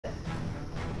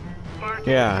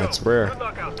Yeah, it's rare.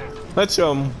 Let's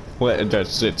show him what it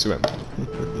does it to him.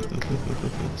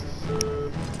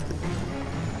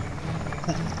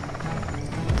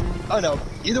 I know.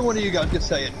 Either one of you guys can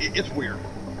say it. It's weird.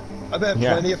 I've had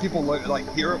plenty of people like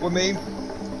hear it with me,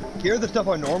 hear the stuff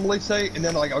I normally say, and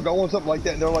then like I'll go on something like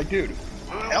that, and they're like, "Dude,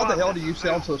 how the hell do you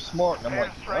sound so smart?" And I'm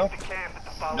like, "Well,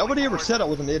 nobody ever said I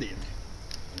was an idiot.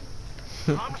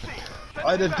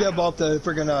 I just give off the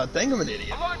freaking thing of an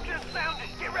idiot.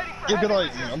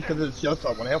 Because it's just I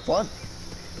want to have fun."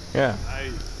 Yeah.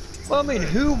 Well, I mean,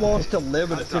 who wants to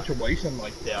live in a situation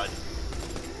like that?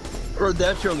 Or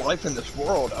that's your life in this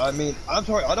world? I mean, I'm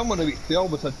sorry, I don't want to be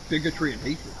filled with such bigotry and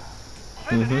hatred.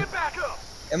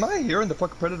 Am I hearing the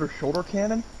fucking Predator shoulder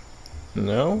cannon?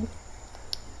 No.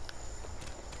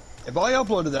 If I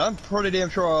uploaded that, I'm pretty damn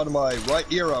sure out of my right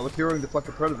ear I was hearing the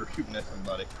fucking Predator shooting at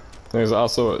somebody. There's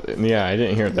also, yeah, I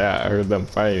didn't hear that. I heard them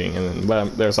fighting, and then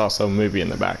but there's also a movie in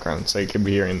the background, so you could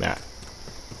be hearing that.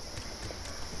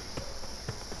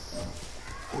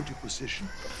 Hold your position.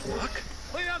 Fuck!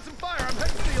 Lay down some fire. I'm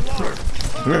heading for the alarm.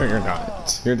 No, you're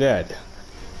not. You're dead.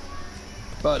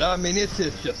 But I mean, it's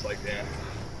just like that.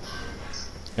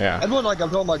 Yeah. That's what like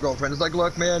I've told my girlfriend. It's like,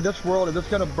 look, man, this world, if it's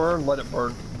gonna burn, let it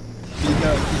burn.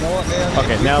 Because you know what, man?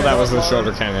 Okay, now that was the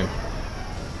shoulder cannon.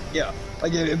 Yeah.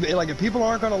 Like if people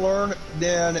aren't gonna learn,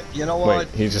 then you know what? Wait,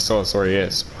 he just told us where he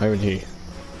is. Why would he?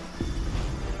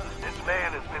 This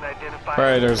man has been identified.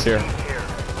 Predator's here.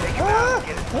 Take him out and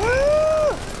get it.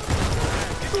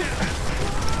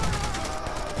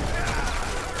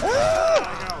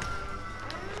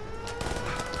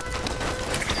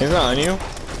 He's not on you.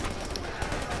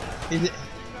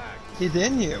 He's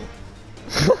in you.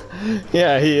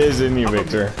 Yeah, he is in you,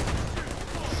 Victor.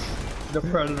 The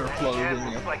Predator flows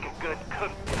in you. Like a good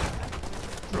cook.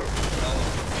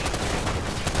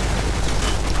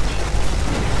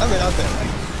 I mean, I think,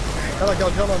 like I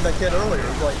was telling that kid earlier,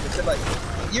 it's like, it's like,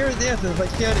 you're this, and it's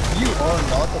like, kid, you are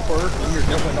not the first, and you're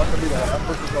definitely not gonna be the last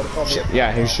person to call me.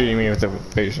 Yeah, he's shooting me with the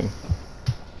vision.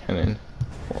 And then.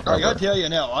 I gotta tell you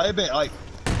now, I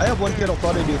have one kid who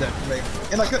thought he'd do that to me,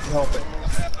 and I couldn't help it.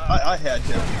 I had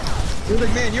to. He was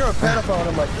like, man, you're a pedophile. And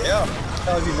I'm like, yeah,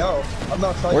 how do you know? I'm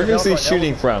not trying Where to is he right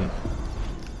shooting now. from?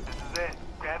 This is it.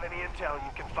 Grab any intel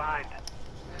you can find.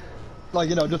 Like,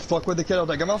 you know, just fuck with the kid. I was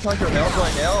like, I'm outside your house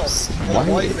right now. And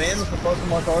a white van with the fucking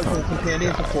my cars and some candy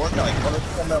and some Fortnite. I'm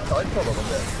just come outside for a little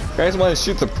bit. You guys want to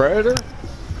shoot the Predator?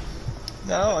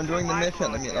 No, I'm doing the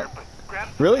mission. Leave me alone.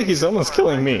 Really? He's almost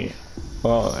killing me.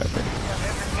 Well, I think.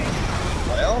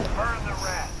 Well, Burn the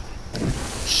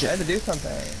rest. shit. I had to do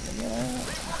something.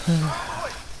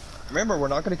 Remember, we're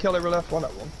not going to kill every last one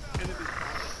of them.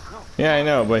 Yeah, I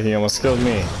know, but he almost killed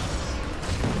me.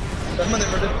 Some of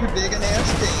them are just too big and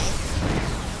nasty.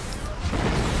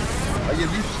 I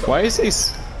give you stuff. Why is he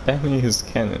spamming his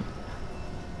cannon?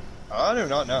 I do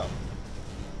not know.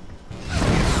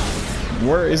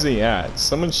 Where is he at?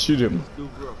 Someone shoot him.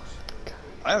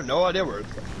 I have no idea where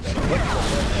it's going.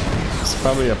 It's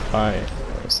probably up high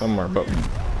or somewhere, but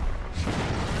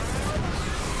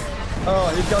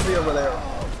Oh, he's got to be over there.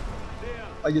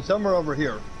 Like, it's somewhere over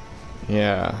here.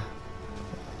 yeah.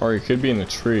 Or he could be in a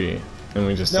tree, and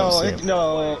we just don't see him.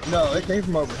 No, it came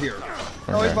from over here.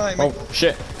 Oh, he's Okay. behind me. Oh,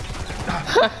 shit.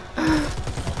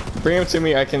 Bring him to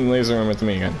me, I can laser him with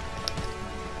me again.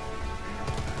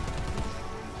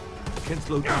 Can't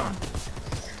slow down.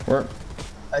 Where?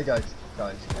 Hey, guys.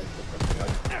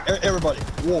 Everybody,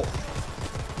 wolf.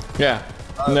 Yeah.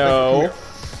 No.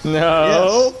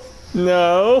 No. Yes.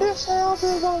 No. This house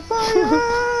is on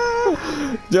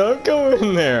fire! Don't go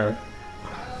in there.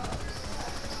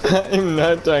 I'm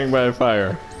not dying by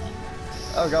fire.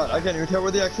 Oh god, I can't even tell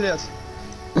where the exit is.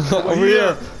 Over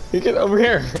here. You get over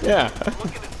here. Yeah.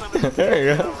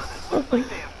 There you go.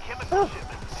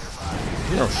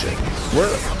 Oh shit. Where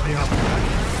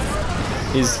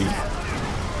is he?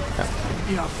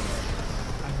 Yeah.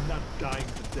 I'm not dying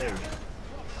today.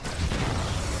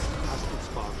 Hostile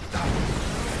spawn.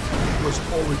 Was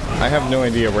always I have no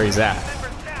idea where he's at.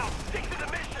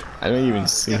 I don't even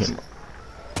see him.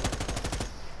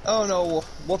 Oh no,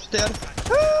 wolf's dead.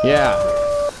 Yeah.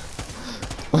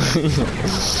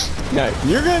 Yeah,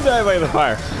 you're gonna die by the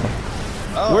fire.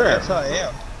 Oh, Where? yes I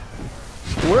am.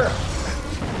 Where?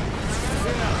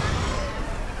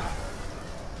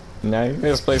 Now you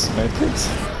guys play some methods.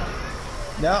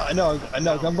 Now, I know,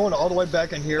 I'm going all the way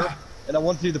back in here, and I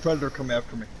want to see the Predator come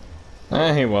after me.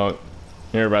 He won't.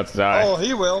 You're about to die. Oh,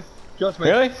 he will. Trust me.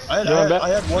 Really? I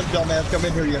had one dumbass come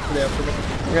in here yesterday after me.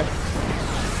 Okay.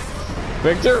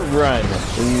 Victor, run.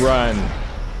 Run.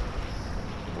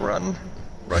 Run.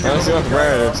 I don't see what the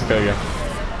Predator to kill you.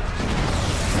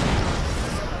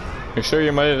 Make sure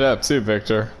you mud it up too,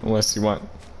 Victor. Unless you want.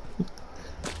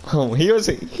 Oh, he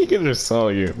could just saw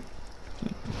you.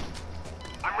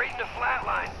 I'm reading the flat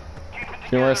line. Keep it A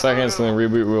few more together, seconds and the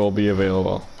reboot will be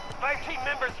available. 5 team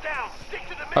members down. Stick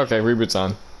to the mission. Okay, reboot's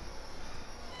on.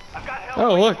 I've got help Oh,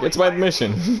 waiting look, for it's you, my Mike.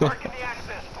 mission. Marking the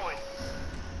access point.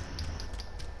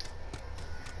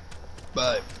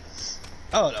 But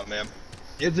I don't know, man.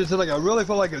 It's just like I really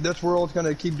feel like if this world's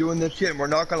gonna keep doing this shit and we're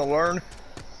not gonna learn,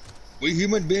 we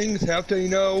human beings have to, you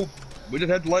know, we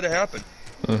just have to let it happen.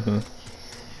 Mm-hmm.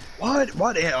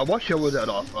 What show was that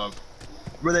off of?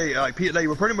 Where they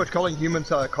were pretty much calling humans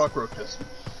cockroaches.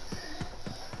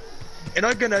 And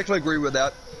I can actually agree with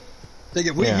that. I think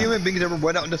if we human beings ever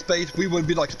went out into space, we would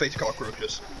be like space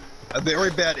cockroaches. A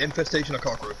very bad infestation of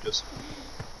cockroaches.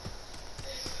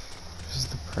 This is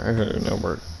the Predator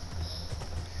network.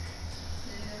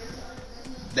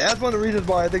 That's one of the reasons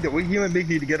why I think that we human beings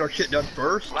need to get our shit done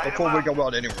first Light 'em before we up. go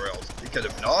out anywhere else. Because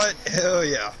if not, hell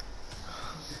yeah.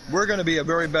 We're gonna be a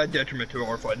very bad detriment to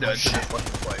our to this fucking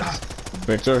place.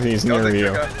 Victor, he's Go, near Victor,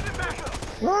 you. go.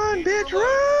 Run, bitch,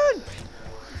 run!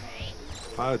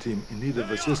 Fire team in need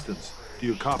of assistance. Do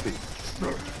you copy?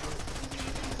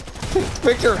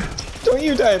 Victor, don't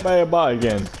you die by a bot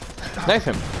again. Knife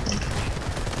him.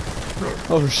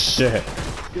 Oh shit.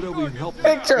 Get over here and help me.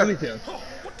 Victor! Anything.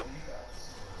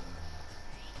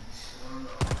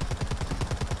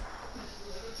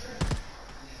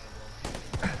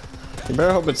 You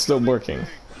better hope it's still working.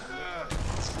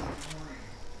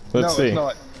 Let's see. It's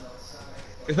not.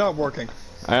 It's not working.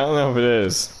 I don't know if it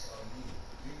is.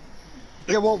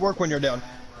 It won't work when you're down.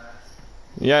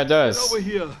 Yeah, it does. Over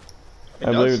here. I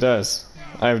believe it does.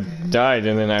 I've died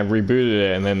and then I rebooted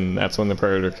it and then that's when the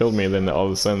Predator killed me. Then all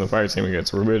of a sudden the fire team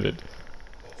gets rebooted.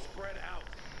 Spread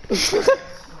out.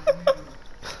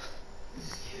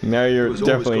 Now you're It was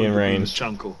always definitely going in to be range. the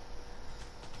Chunko.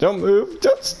 Don't move.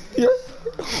 Don't.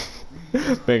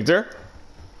 Victor.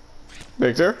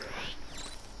 Victor.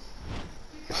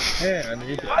 Yeah, I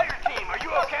need Fire team, are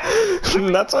you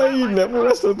okay? That's why you never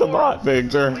mess with the bot,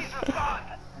 Victor. Please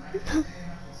respond.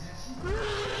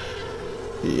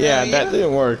 Yeah, that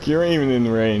didn't work. You weren't even in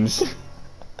range.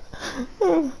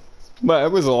 But I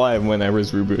was alive when I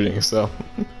was rebooting, so.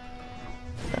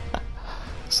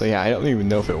 So yeah, I don't even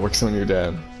know if it works when you're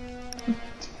dead.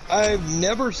 I've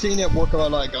never seen it work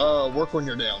on work when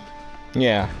you're down.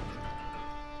 Yeah.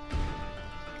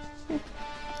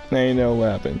 Now you know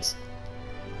what happens.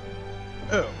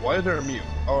 Oh, why is there a mute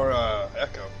or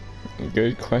echo?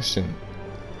 Good question.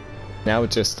 Now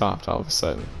it just stopped all of a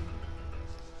sudden.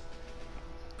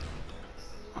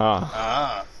 Ah,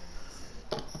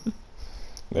 Ah.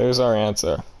 there's our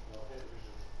answer.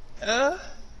 Yeah.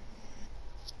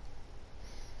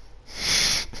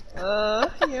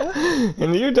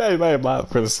 And you died by a bot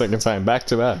for the second time, back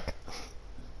to back.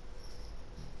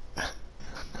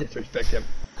 Disrespect him.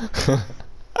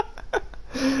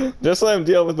 Just let him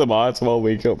deal with the bots while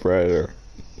we kill Predator.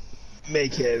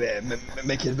 Make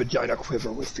his vagina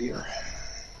quiver with fear.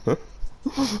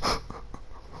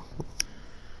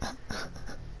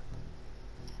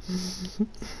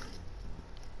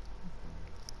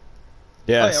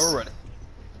 Yes. Oh yeah, we're ready.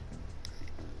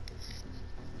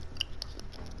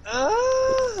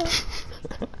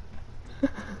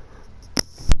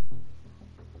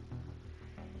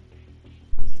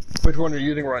 Which one are you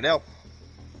using right now?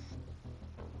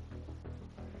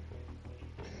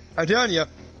 I'm telling you,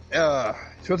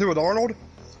 especially with Arnold,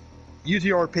 use the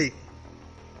RP.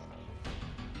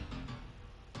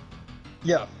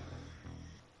 Yeah.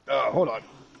 Hold on.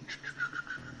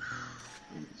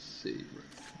 Let's see real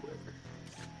quick.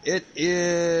 It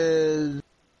is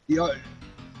the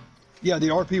the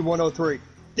RP 103.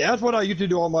 That's what I used to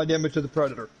do on my damage to the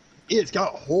Predator. It's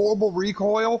got horrible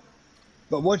recoil,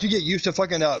 but once you get used to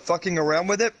fucking around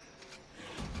with it,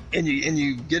 and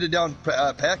you get it down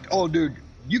packed, oh dude,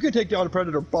 you can take down a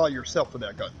Predator by yourself with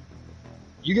that gun.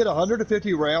 You get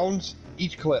 150 rounds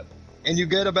each clip, and you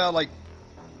get about like,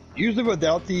 usually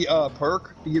without the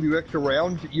perk to give you extra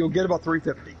rounds, you'll get about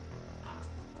 350.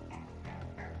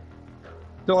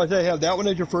 So I say have that one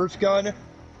as your first gun,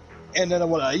 and then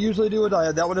what I usually do is I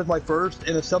have that one as my first,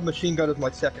 and a submachine gun as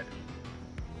my second.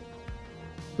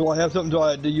 So I have something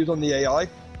to use on the AI.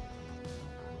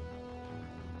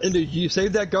 And you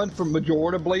save that gun for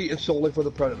majoritively and solely for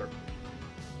the Predator.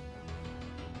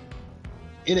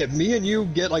 And if me and you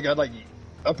get like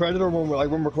a Predator when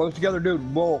we're close together,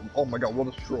 dude, we'll, oh my god, we'll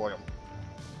destroy him.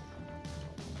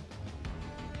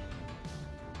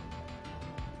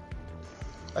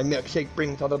 A milkshake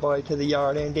brings all the boys to the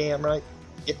yard, and damn right,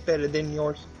 it's better than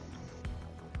yours.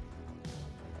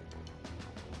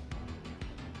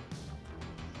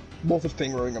 Wolf is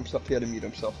fingering himself. He had to mute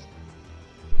himself.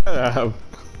 Shut up.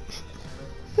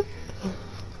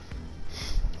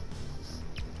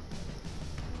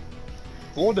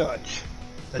 Full Dutch.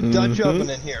 A Dutch oven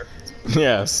in here.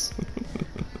 Yes.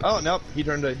 Oh nope, he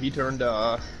turned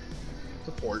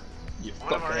support. You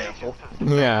One of our fucking agents asshole. has been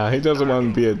Yeah, he doesn't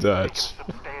want to be a taking Dutch. a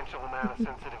substantial amount of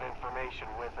sensitive information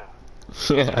with him.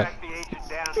 Yeah. Tracked the agent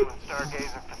down to a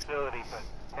Stargazer facility, but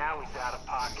now he's out of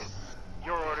pocket.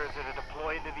 Your orders are to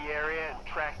deploy into the area and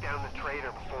track down the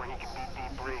traitor before he can be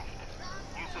debriefed.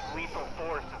 Use of lethal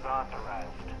force is authorized.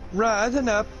 Rising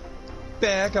up,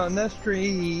 back on the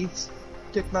streets.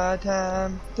 Took my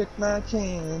time, took my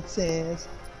chances.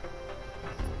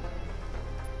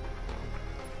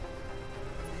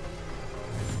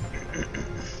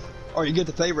 Or you get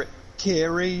the favorite.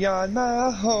 Carry on my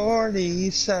horny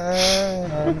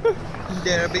son.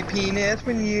 There'll be peanuts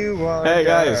when you are Hey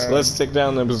guys, gone. let's take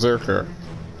down the Berserker.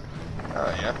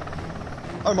 Oh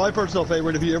yeah. Oh, my personal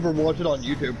favorite, if you ever watch it on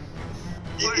YouTube.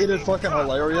 It is fucking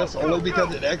hilarious, only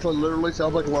because it actually literally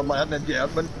sounds like Aladdin and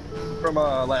Jasmine from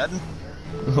Aladdin.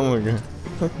 Oh my god.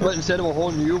 But instead of a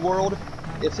whole new world,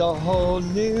 it's a whole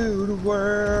new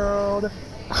world.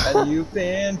 A new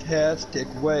fantastic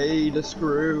way to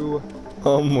screw.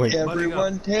 Oh my god.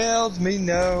 Everyone tells me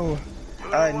no.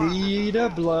 I need a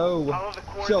blow Follow the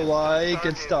so coordinates I of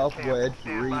can the stop Stargazer wet camp.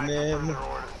 Stand by for dreaming. further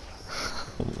orders.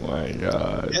 Oh my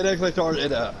god. It actually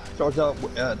starts out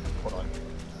with, hold on.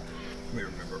 Let me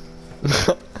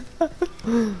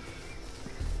remember.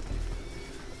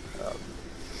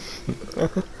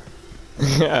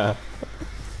 Yeah.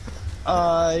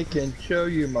 I can show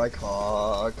you my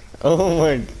cock. Oh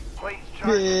my. Place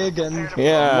charges Big and prepared to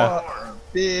Yeah. fire.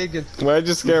 Big and Why'd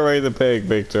you scare away the pig,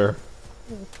 Victor?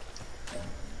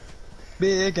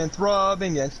 big and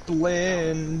throbbing and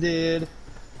splendid.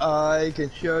 I can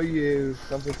show you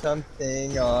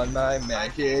something on my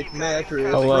magic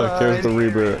mattress. Oh look, here's the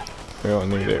ride. reboot. We don't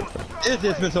need it.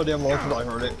 It's been so damn long since I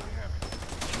heard it.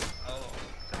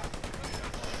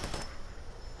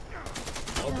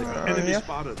 Enemy yeah.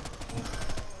 spotted.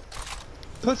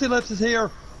 Pussy Lips is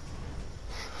here.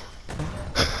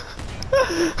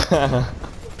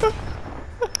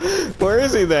 Where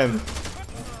is he then?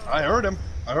 I heard him.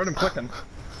 I heard him clicking.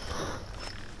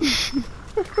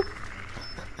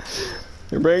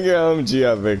 You bring your OMG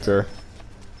up, Victor.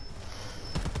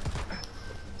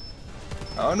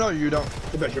 Oh no, you don't.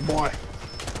 I bet your boy.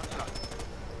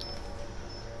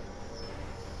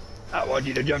 I want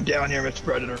you to jump down here, Mr.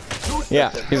 Predator.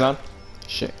 Yeah, he's on.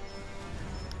 Shit.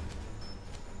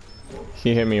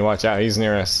 He hit me, watch out, he's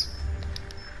near us.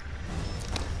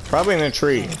 Probably in a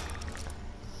tree.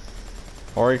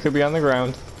 Or he could be on the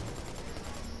ground.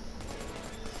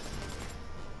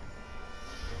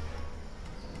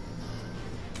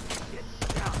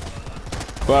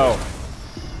 Whoa.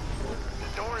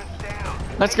 The door is down.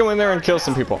 Let's go in there and kill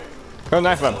some people. Go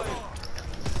knife them.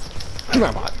 Come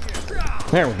on, bot.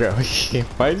 There we go.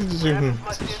 Why did you... Grab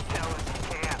as much intel as you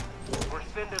can. We're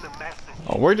sending a message.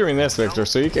 Oh, we're doing this, Victor,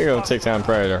 so you can go take down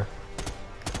Predator.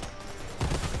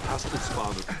 Hostile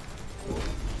spotted.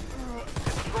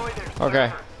 Destroy their Okay.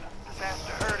 servers. This has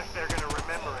to hurt if they're gonna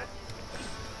remember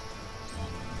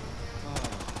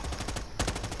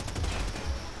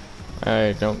it.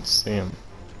 I don't see him.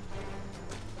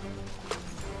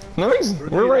 No,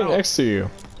 we're right next to you.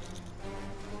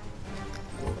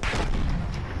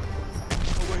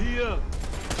 Over here.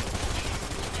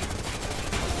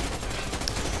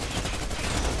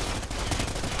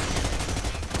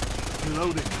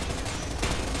 Reloading.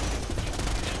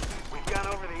 We've gone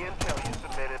over the intel you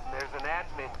submitted, and there's an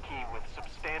admin key with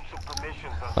substantial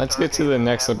permissions on Let's get to the Stargazer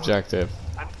next network. objective.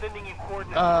 I'm sending you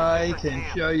coordinates. I for different can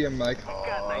camps. show you my I've got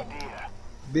an cock. idea.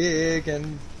 Big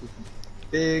and...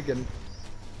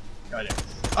 Goddamn.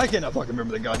 I cannot fucking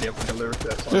remember the goddamn fucking lyrics to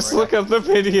that song Just right look up the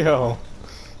video.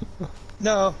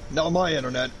 now. No, my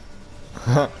internet.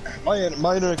 My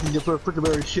internet can get freaking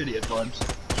very shitty at times.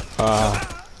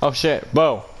 Oh shit,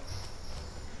 Bo.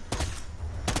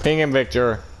 Ping him,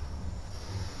 Victor.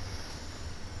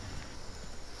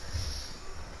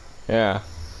 Yeah.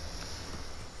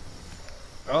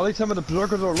 Well, at least some of the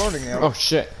berserkers are learning now. Oh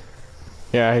shit.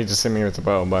 Yeah, he just hit me with the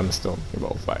bow, but I'm still in a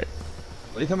bow fight.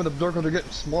 At least some of the berserkers are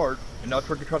getting smart and not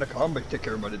trying to combat kick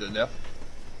everybody to death.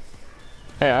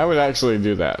 Hey, I would actually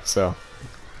do that, so.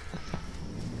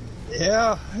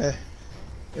 Yeah.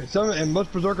 And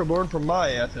most berserkers learn from my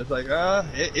ass. It's like,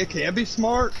 it can be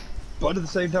smart, but at the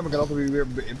same time, it can also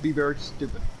be very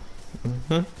stupid.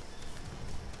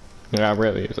 Yeah, I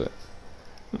rarely use it.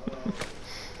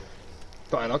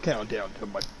 Fine, I'll count down until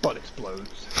my butt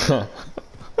explodes.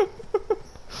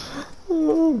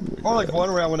 Or like one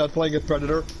round when I was playing as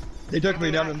Predator, they took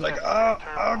me down and was like, oh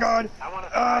god,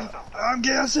 I'm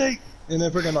gassy, and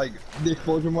then freaking like the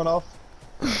explosion went off.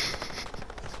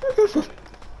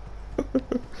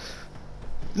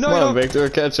 No, Come on, Victor,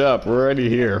 catch up. We're already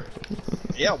here.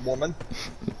 Yeah, woman.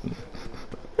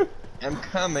 I'm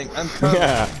coming.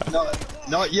 Yeah.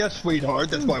 Not yet, sweetheart.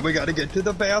 That's why we gotta get to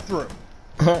the bathroom.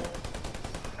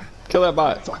 Kill that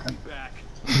bot. Fucking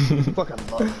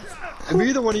love it. If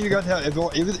either one of you guys have,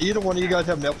 either one of you guys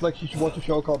have Netflix, you should watch a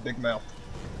show called Big Mouth.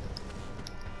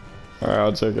 Alright,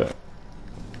 I'll check it.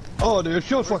 Oh, dude,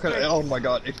 show's fucking. Oh my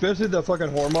god, especially the fucking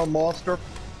hormone monster.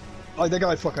 Like that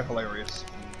guy's fucking hilarious.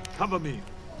 Cover me.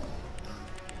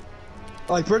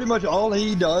 Like pretty much all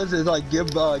he does is like give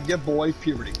boys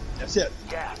puberty. That's it.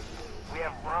 Yes, we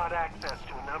have broad access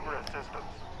to a number of systems.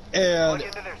 And Plug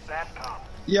into their SATCOM.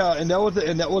 yeah, and that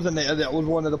was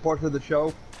one of the parts of the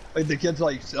show. Like the kids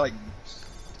like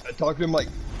talk to him like,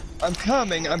 I'm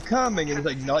coming, and he's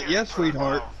like, not yet,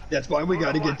 sweetheart. That's why we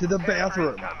got to get to the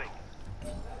bathroom.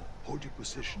 Hold your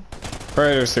position.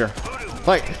 Predator's here.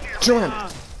 Like, join him.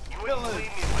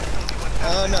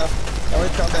 Oh no, I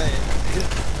was coming.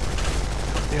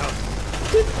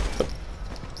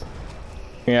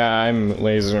 Yeah, I'm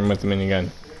lasering with the minigun.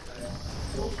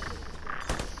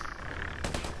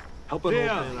 Help an old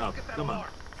man up. Come on.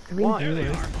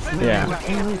 Reviewers, Yeah.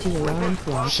 energy alarm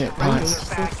flash, Shit, Rampage bots.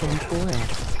 6 and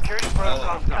 4X. Security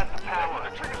protocols cut the power.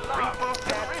 Reboot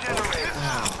that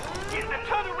generator. Use a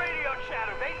ton of radio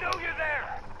chatter. They know you're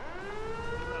there.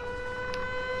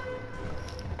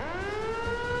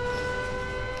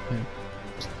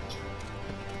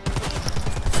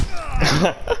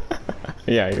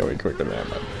 Yeah, you gotta be quicker than that,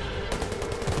 man.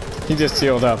 He just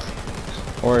healed up.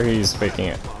 Or he's faking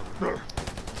it.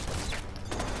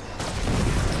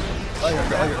 Like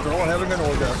a girl having an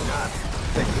orgasm.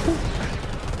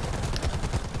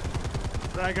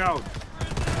 Drag out.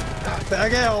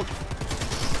 Bag out.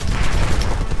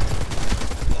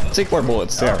 Take more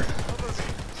bullets there.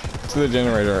 To the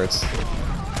generator, it's.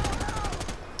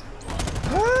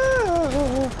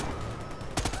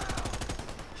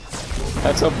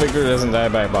 Let's hope Victor doesn't die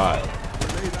by bot.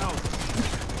 Laid out.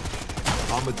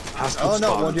 Armored hostile Oh no,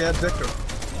 spotted. why'd you add Victor?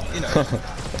 You know,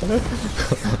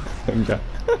 Okay.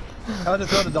 I just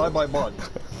tried to die by bot.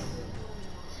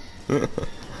 It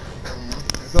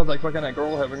sounds like fucking that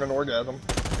girl having an orgasm.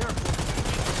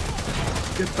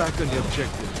 Get back on the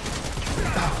objective.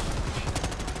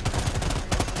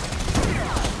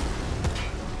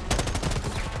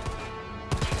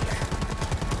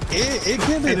 It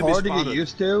can be Enemy hard to get spotted.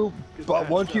 used to, but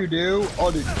once you do,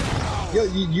 oh dude,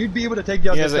 you'd be able to take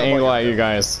down. He has this an stuff angle by at you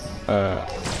guys.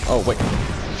 Oh wait.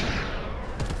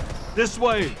 This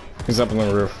way. He's up on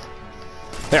the roof.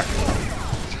 There.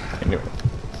 I knew it.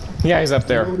 Yeah, he's up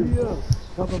there.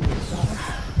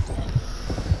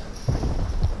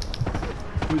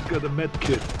 We've got a med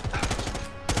kit.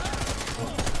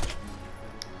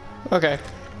 Okay.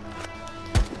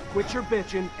 Quit your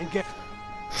bitching and get.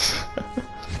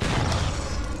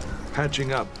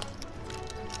 Patching up.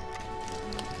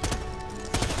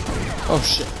 Oh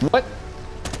shit. What?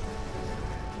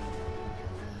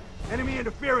 Enemy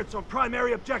interference on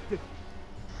primary objective.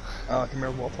 Oh, come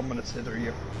here, Wolf. I'm gonna scissor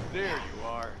you. There you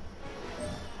are.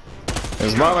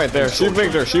 There's one right there. Shoot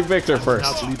Victor. Shoot Victor Not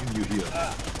first. leaving you here.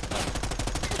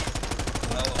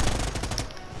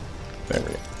 There we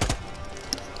go.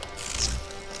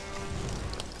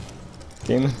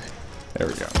 Game. There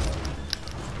we go.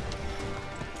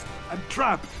 I'm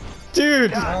trapped.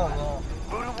 Dude! Oh,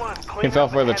 He fell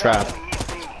for the trap.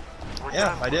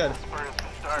 yeah, I did.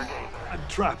 I'm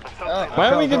trapped. Why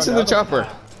don't we get to the chopper?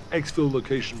 Exfil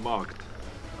location marked.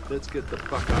 Let's get the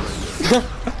fuck out of here.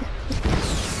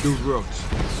 Dude rocks.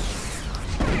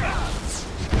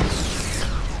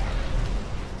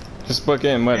 Just book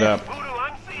in, mud up. Voodoo,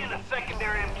 I'm seeing a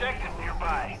secondary objective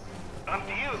nearby. Up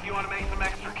to you if you want to make some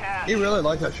extra cash. He really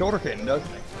likes that shoulder cannon, doesn't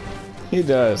he? He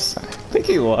does. I think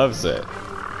he loves it.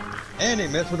 And he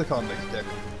missed with a convict stick.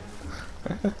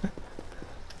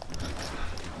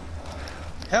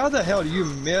 How the hell do you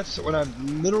miss when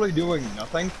I'm literally doing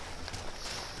nothing?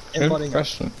 And Good butting up?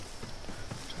 question.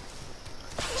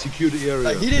 Secure the area.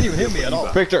 Like, he didn't even hit me at all.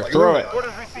 Victor, Like, throw look it. at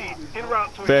Orders received. En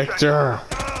route to Victor.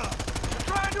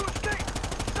 Trying to escape.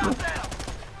 Stop now.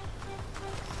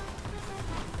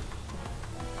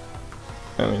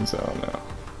 That means oh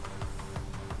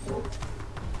no.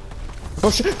 Oh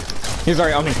shit! He's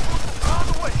already on me.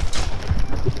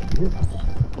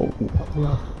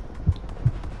 Oh.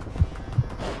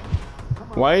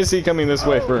 Why is he coming this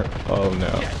way for? Oh no.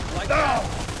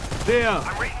 There.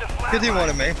 I'm reading the flat Because he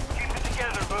wanted me. Keep it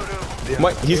together, Voodoo.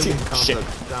 What? He's alien shit.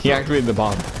 concept down. He activated the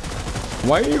bomb.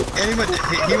 Why are you And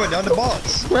he went down to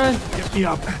bots. run? Get me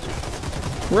up.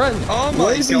 Run! Oh Where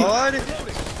my is he? god.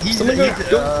 He's Someone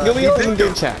go me he out picked in him.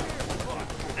 game chat.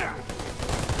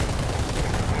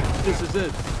 This is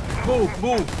it. Move,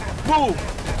 move, move.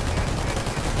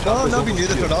 I don't know if you knew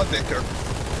this or not, Victor.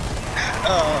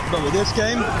 But with this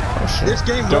game, Sure. this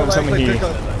game Don't will tell me actually he- pick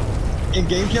up in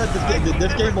game chat.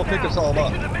 This game will pick us all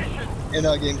up in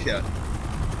game chat.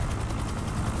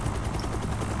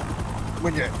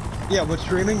 When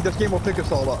streaming, this game will pick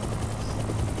us all up.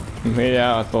 Made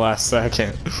out at the last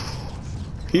second.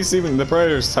 He's even the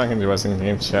Predator's talking to us in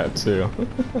game chat too.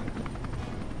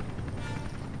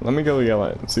 Let me go yell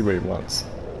at him and see what he wants.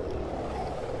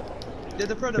 Yeah,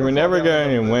 the Predator. We're never fell down.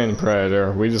 going to win,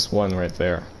 Predator. We just won right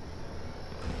there.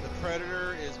 The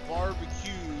Predator is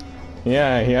barbecue.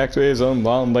 Yeah, he activated his own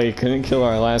bomb, but he couldn't kill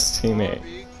our last teammate.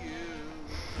 Barbecue.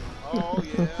 Oh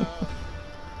yeah.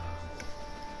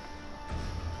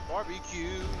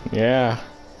 Barbecue. Yeah.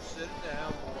 Sit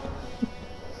down, boy.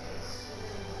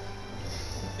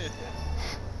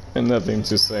 And nothing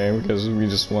to say because we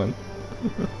just won.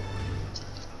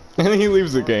 And he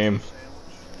leaves the game.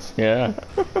 Yeah.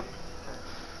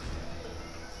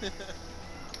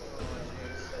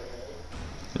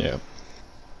 Yeah.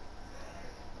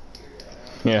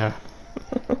 Yeah.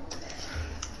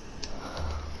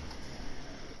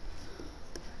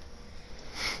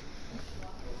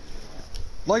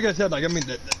 Like I said,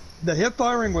 the hip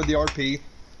firing with the RP.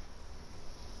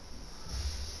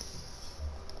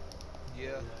 Yeah.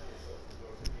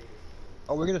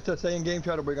 Are we gonna stay in game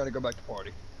chat, or are we gonna go back to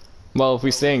party? Well, if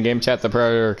we stay in game chat, the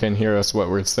Predator can hear us what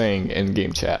we're saying in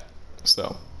game chat.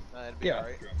 So. That'd be Yeah.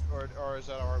 alright. Or is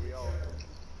that RBO?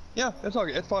 Yeah, it's all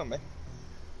good. It's fine, man.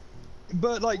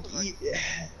 But like,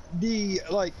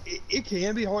 it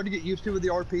can be hard to get used to with the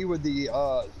RP with the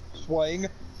swaying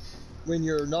when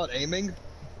you're not aiming.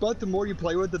 But the more you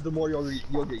play with it, the more you'll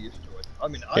get used to it. I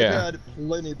mean, I've Yeah. had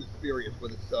plenty of experience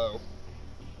with it, so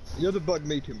it doesn't bug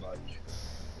me too much.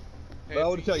 Hey, But I if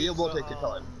would you tell you, it use will the, take your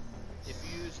time. If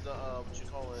you use the what you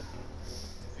call it?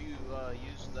 If you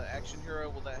use the action hero,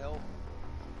 will that help?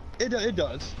 It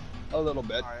does a little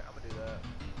bit. Alright, I'm gonna do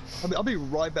that. I'll be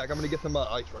right back. I'm gonna get some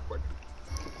ice real quick.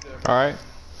 Alright.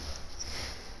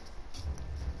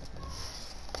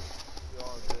 You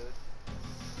all good?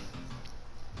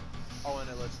 Oh, and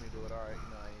it lets me do it. Alright,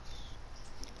 nice.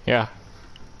 Yeah.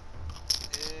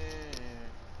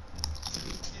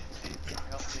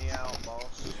 Help me out,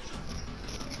 boss.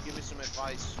 Give me some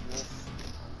advice, Wolf,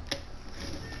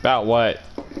 About what?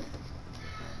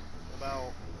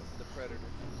 about the Predator.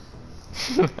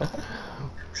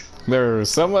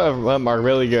 Some of them are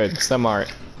really good, some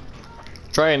aren't.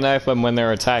 Try and knife them when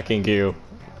they're attacking you.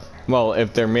 Well,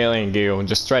 if they're meleeing you,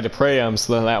 just try to prey them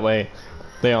so that way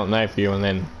they don't knife you, and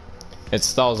then it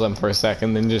stalls them for a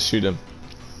second, then just shoot them.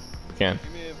 You can.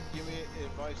 Give me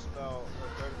advice about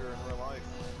a Predator in real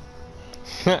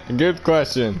life. Good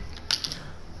question.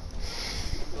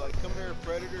 Be like, come here,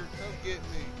 Predator, come get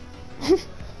me.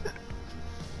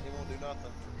 He won't do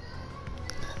nothing.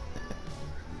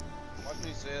 Watch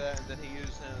me say that, and then he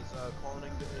used his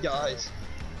cloning. Guys,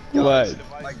 What?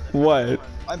 device. What?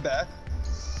 I'm back.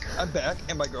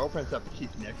 And my girlfriend's up. She's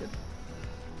naked.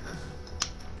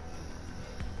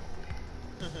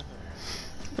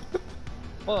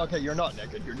 Well, okay, you're not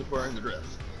naked. You're just wearing the dress.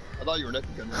 I thought you were naked.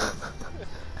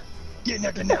 Get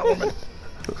naked now, woman.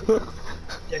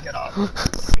 Take it off.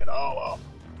 Take it all off.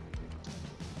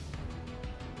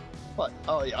 What?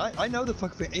 Oh yeah, I know the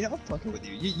fuck thing. You know, I'm fucking with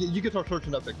you. You can start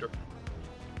searching up, Victor.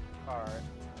 Alright,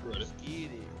 Ready? let's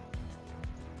get it.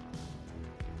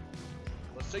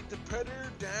 Let's take the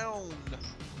Predator down.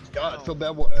 God, feel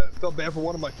bad for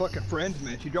one of my fucking friends,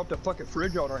 man. She dropped a fucking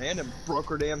fridge on her hand and broke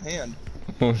her damn hand.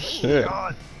 Oh shit.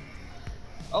 God.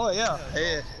 Oh yeah.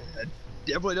 Hey, it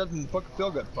definitely doesn't fucking feel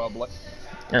good, probably.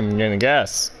 I'm gonna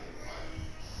guess.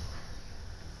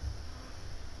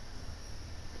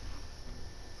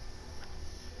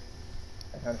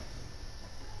 Hey, honey.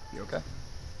 You okay?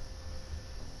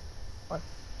 What?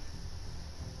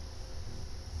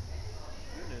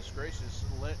 Goodness gracious,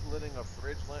 letting a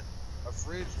fridge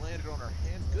landed on her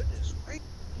hand. Goodness gracious.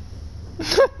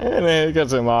 And then it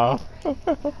gets him off.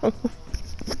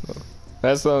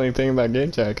 That's the only thing about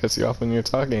game chat, cuts you off when you're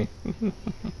talking.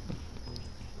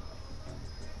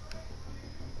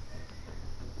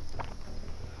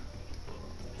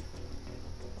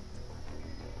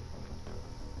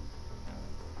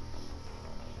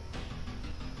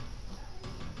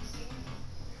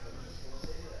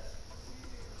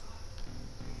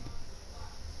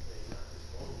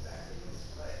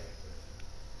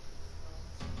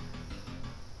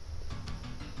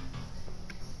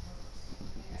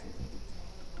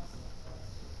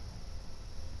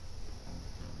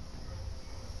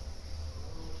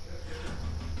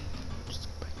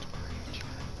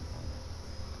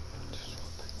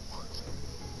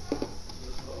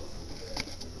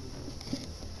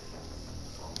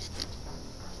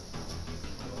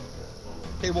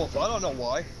 Hey Wolf, I don't know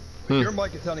why. Your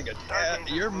mic is sounding a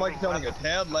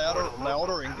tad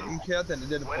louder in game chat than it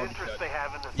did in What phone interest chat. they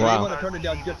have in the You may Wow. want to turn it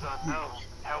down just a unknown.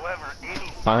 However,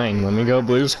 any Fine, let me go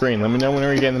blue screen. Let me know when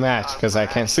we get in the match, because I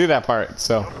can't see that part,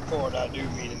 so. Lord, I do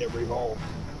mean in every hole.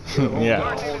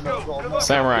 Yeah.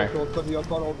 Samurai.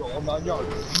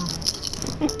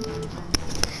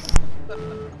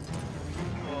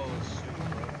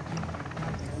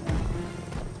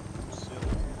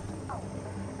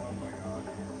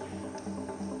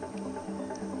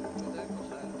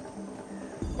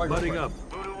 Budding up.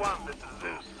 Voodoo 1, this is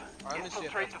Zeus. Alright, let me see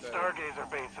if Infiltrate the that's better.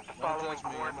 Stargazer base at the Don't following judge me,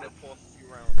 I'm gonna coordinates. pull a few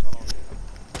rounds. Hold on.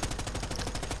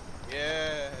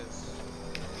 Yes.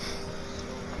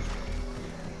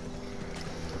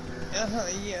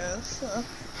 Yes.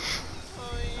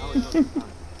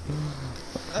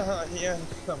 Oh, Yeah,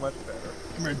 so much better.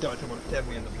 Come here, Dutch. I'm gonna stab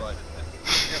me in the butt.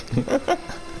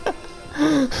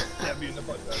 Stab me in the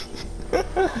butt, Dutch.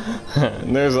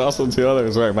 And there's also 2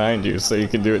 others right behind you, so you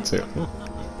can do it too.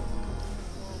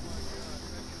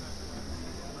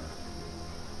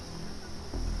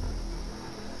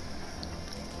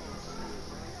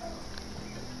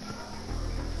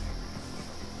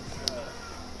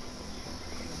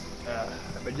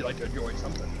 I bet you'd like to enjoy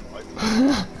something. Right?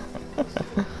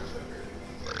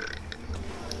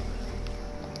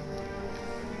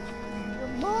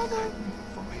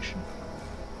 Formation.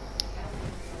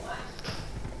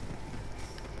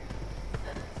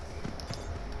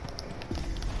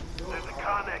 There's a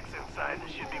Connex inside that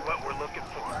should be what we're looking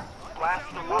for.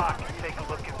 Blast the lock and take a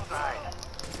look inside.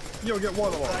 You'll get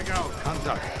one of them. Drag out.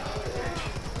 Contact.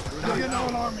 You'll get no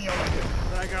army on it.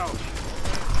 Drag out.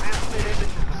 Transmit images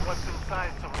of what's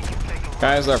inside so we can take a look.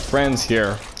 Guys, our friends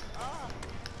here.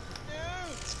 dude,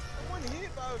 I wasn't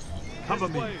hit by those shit. Cover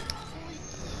me. Right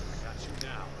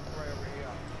over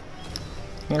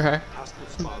here. Okay. Hostile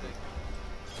spotted.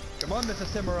 Come on, Mr.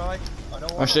 Samurai. I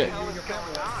don't Oh want shit. to you and your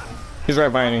family. He's right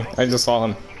behind me. I just saw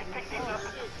him. You can pick these up at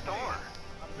the store.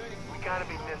 We gotta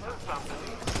be missing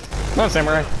something. Come on,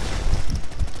 Samurai.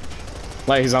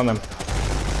 Like he's on them.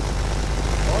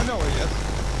 Oh, I know where he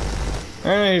is.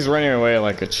 And he's running away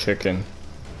like a chicken.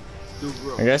 Do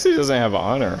rope. I guess he doesn't have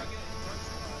honor.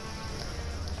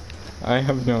 I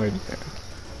have no idea.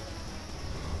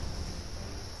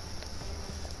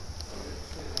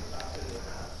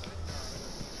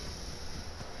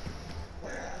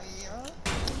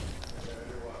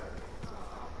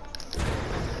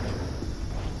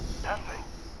 Nothing.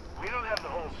 We don't have the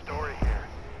whole story here.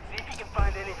 See if you can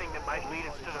find anything that might lead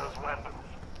us to those weapons.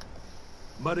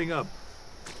 Mudding up.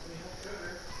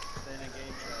 Staying in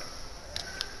game chat.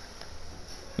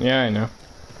 Yeah, I know.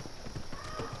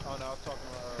 Oh no, I was talking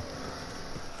about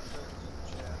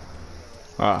chat.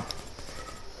 Ah.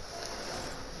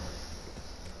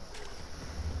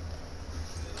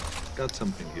 Got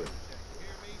something here.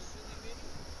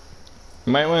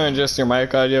 You might want to adjust your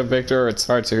mic audio, Victor, or it's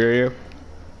hard to hear you.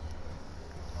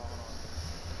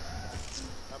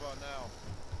 How about now?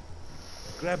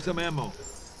 Grab some ammo.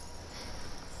 Is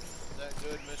that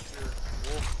good, Mr.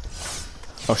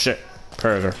 Wolf? Oh shit.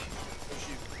 Predator.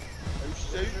 Oh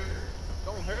shoot.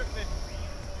 Don't hurt me.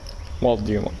 What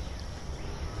do you want?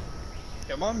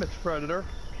 Come on, Mr. Predator.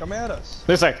 Come at us.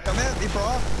 This way. Come at me,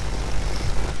 bro.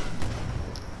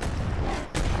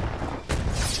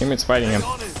 Teammate's fighting him.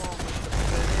 On it.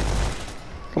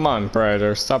 Come on,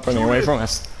 Predator. Stop running away from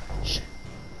us.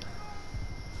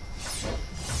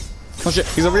 Oh shit,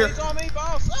 he's over here. He's on me,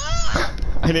 boss. Ah!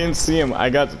 I didn't see him. I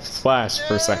got flashed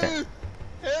for a second. Dude,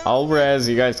 help I'll res,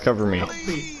 you guys cover me.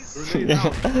 please. Grenade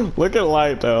out. Look at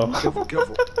light though. Careful,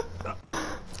 careful.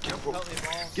 Careful. Help me,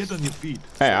 boss. Get on your feet.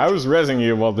 Hey, I was resing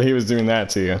you while he was doing that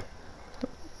to you.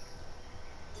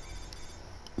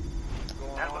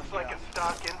 That looks like a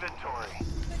stock inventory.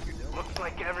 Looks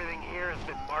like everything here has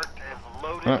been marked as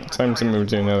loaded. Oh, time to move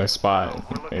to another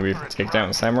spot. Maybe take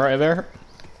down Samurai there.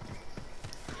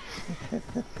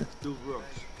 Do rocks.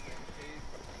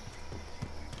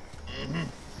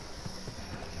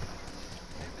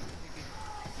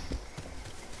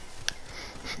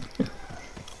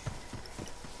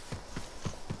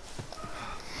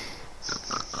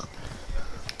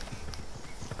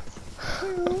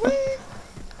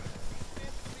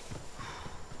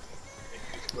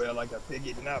 Well, like a pig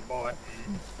eating that boy.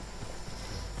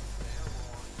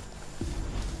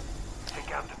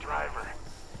 Take out the driver.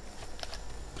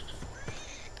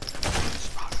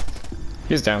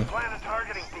 He's down. Plant a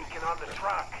targeting beacon on the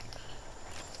truck.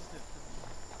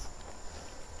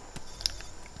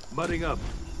 Mudding up.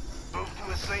 Move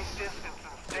to a safe distance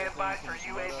and stand by for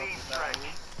UAV strike.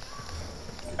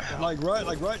 Like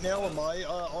right now on my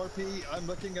RP, I'm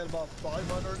looking at about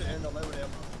 511 ammo.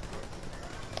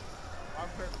 I'm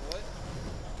current what?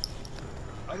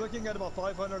 I'm looking at about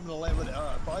 511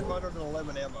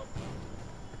 ammo.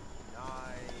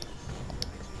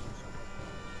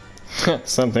 Nice.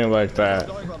 Something like that. I'm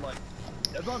talking about, like,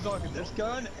 that's what I'm talking. This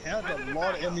gun has a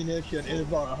lot of ammunition. It is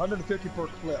about 150 per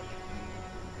clip.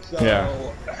 So Yeah.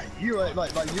 you ain't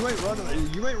you ain't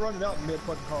running out mid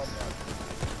fucking combat.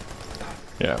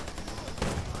 Yeah.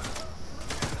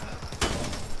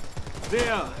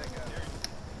 There!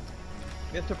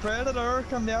 Mr. Predator,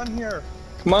 come down here.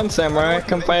 Come on, Samurai,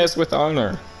 come fight us with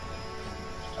honor.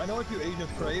 I know what you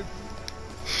agents crave.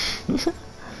 Play this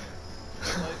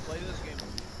game.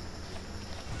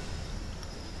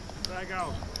 Frag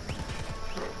out.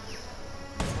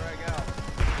 Frag out.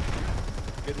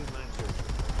 Get in line, soldier.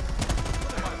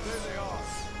 There they are.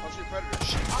 I'll shoot Predator.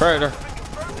 Predator.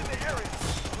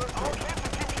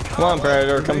 Come on,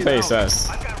 Predator, come face us.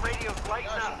 I've got radios lighting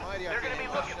Gosh up. almighty, I They're can't gonna be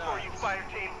even looking for shots. you, fire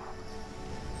team.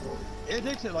 It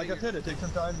takes it, like I said, it takes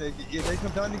some time to get used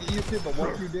to, but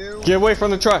once you do, Get away from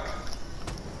the truck.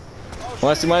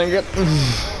 Unless you might get.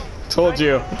 Told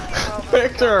you.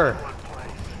 Victor!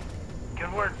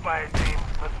 Good work, fire team.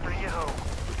 Let's bring you home.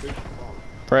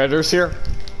 Predator's here.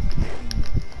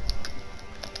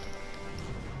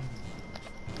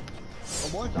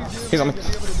 but once you do, He's on you'll me. be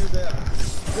able to do that.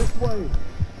 This way.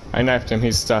 I knifed him,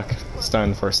 he's stuck.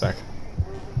 Stunned for a sec.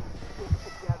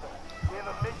 We have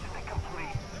a mission to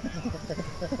complete.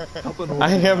 I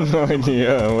have no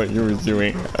idea what you were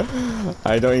doing.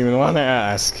 I don't even want to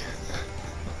ask.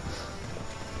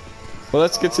 Well,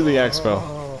 let's get to the expo.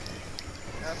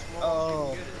 That's small.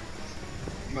 Oh,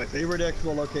 my favorite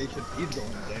expo location. He's going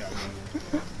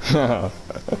down.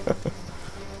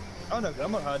 Oh no, I'm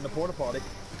gonna hide in the porta potty.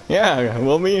 Yeah,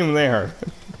 we'll meet him there.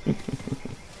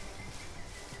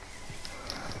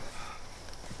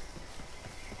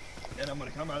 And I'm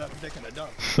gonna come out after taking a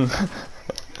dump. What do you think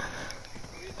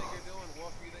you're doing,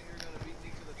 Wolf? You think you're gonna beat me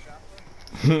to the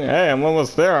chopper? Hey, I'm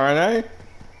almost there, aren't I?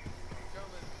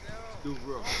 Do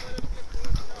rough.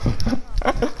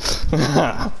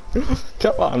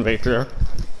 Come on, Victor.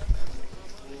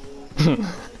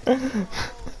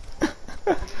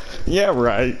 Yeah,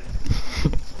 right.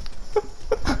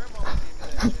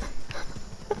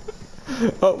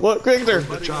 Oh, look, Victor!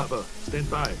 The chopper. Stand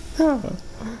by.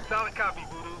 Solid copy,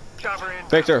 Voodoo. Chopper in.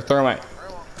 Victor, thermite.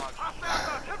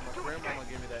 Grandma gonna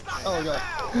give me that chain. Oh god,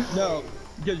 no,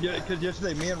 because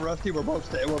yesterday me and Rusty were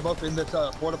both in this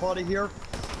porta potty here.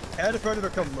 Had a predator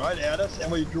come right at us,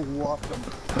 and we dropped him.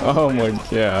 Oh my,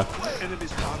 yeah. Enemy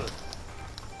spotted.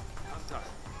 Contact.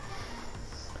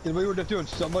 Because we were just doing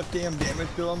so much damn damage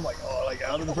to him, like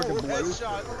out of the freaking blue.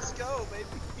 Headshot. Let's go, baby.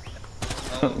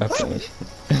 That's funny.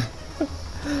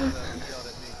 He yelled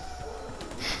at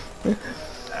me.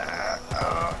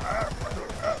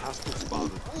 Hostile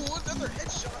spotted. Ooh, another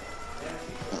headshot.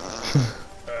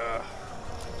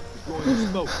 Going to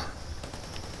smoke.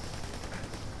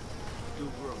 Do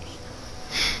rough.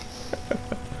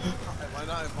 Am I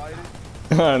not invited?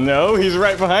 No, he's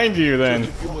right behind you then.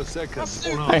 Just a few more seconds.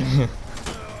 Oh, no.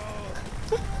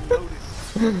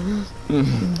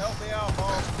 Help me out,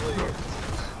 boss, please.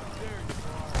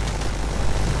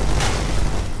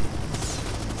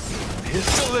 He's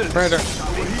still in. Predator.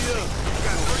 Over here.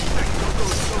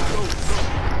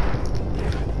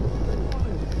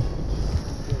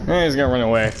 He's gonna run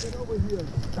away. He's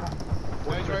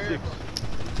right here.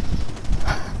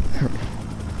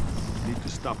 Need to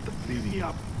stop the bleeding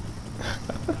up.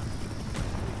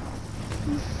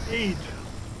 Eat.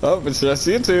 Oh, it's just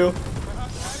you two.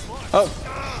 Oh.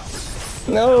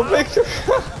 No, Victor.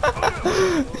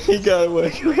 He got away.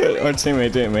 Our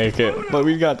teammate didn't make it, but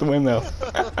we got the win though.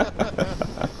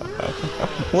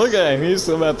 Look at him, he's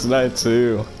about to die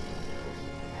too.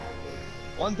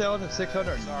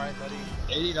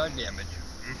 1,689 damage.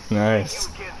 Nice.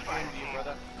 You kids, fire team. Your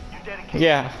dedication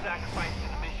Yeah. and sacrifice to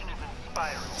the mission is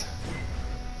inspiring.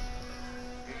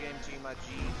 Good game, team. My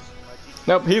G's. My G's.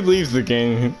 Nope, he leaves the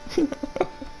game. Aw, isn't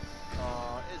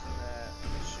that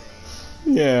a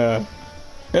shame? Yeah.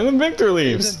 And then Victor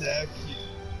leaves. Isn't that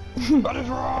cute? What is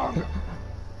wrong?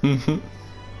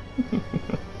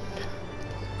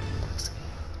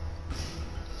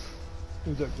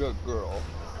 Who's a good girl?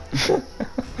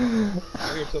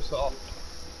 You're so soft.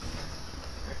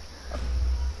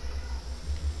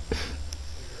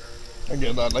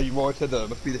 Again, like you've always said, that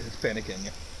must be the Hispanic in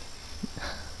you.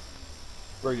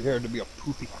 Ready hair to be a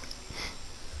poofy.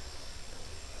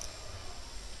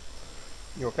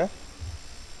 You okay?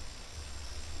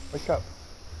 Wake up.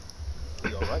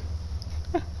 You alright?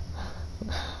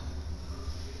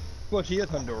 Well, she is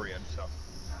Honduran, so.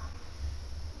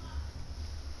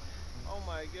 Oh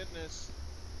my goodness.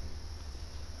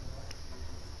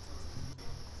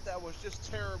 That was just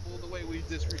terrible the way we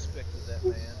disrespected that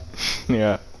man.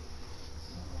 Yeah.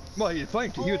 Well, he was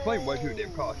playing way too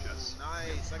damn cautious.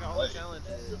 Nice, I got all the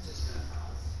challenges.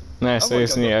 Nice, I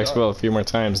just need to expo a few more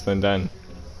times, then done.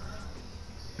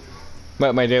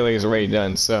 But my daily is already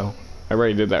done, so I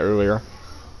already did that earlier.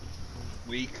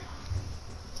 Weak.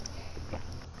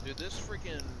 Dude, this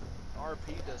freaking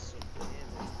RP does some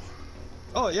damage.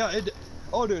 Oh yeah,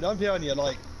 oh dude, I'm telling you,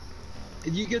 like,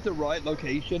 if you get the right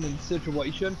location and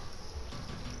situation,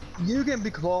 you can be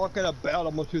clocking about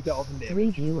almost 2,000 damage. 3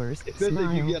 viewers. Especially Smile.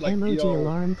 if you get, like, emoji you know,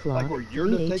 alarm clock. like where you're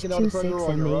just taking out a predator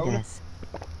on your own. 3H26M8S.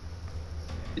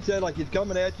 It said like he's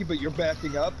coming at you, but you're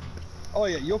backing up. Oh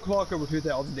yeah, you'll clock over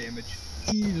 2,000 damage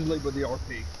easily with the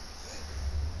RP.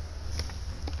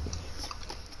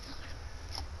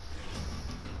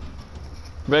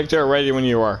 Victor, ready when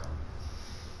you are.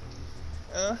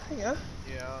 Yeah. Yeah,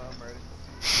 I'm ready.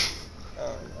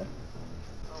 Yeah.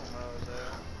 Oh no,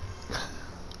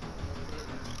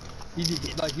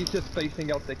 He's just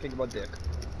spacing out thinking about dick.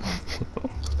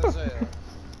 Cause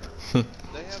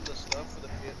they have the stuff for the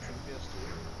PS2.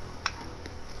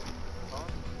 Huh?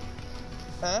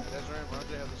 Huh? You guys are in Run,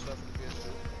 they have the stuff for the PS2.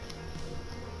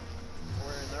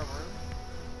 We're in their room.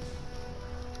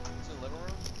 It's in the living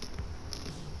room.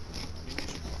 We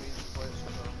should play it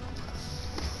sometime.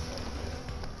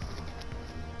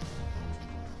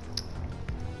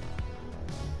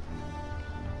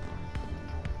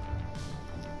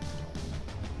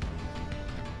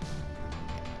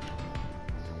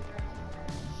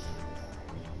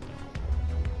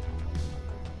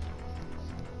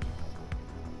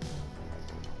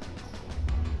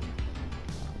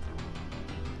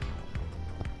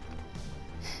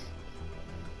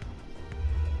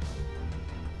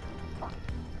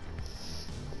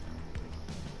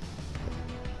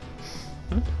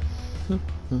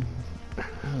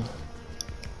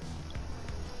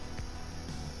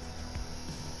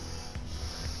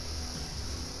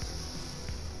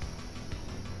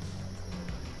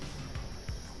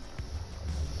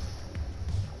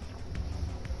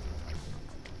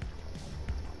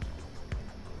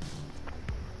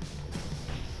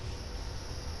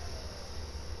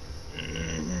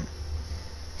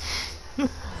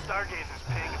 Stargazer's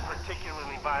paying a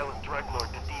particularly violent drug lord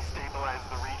to destabilize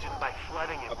the region by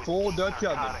flooding it with full cheap Dutch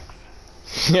oven.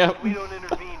 narcotics. Yep. If we don't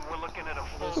intervene, we're looking at a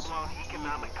full-blown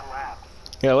economic collapse.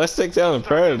 Yeah, let's take down the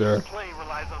Predator. Stargazer's play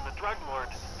relies on the drug lord,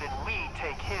 then we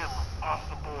take him off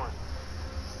the board.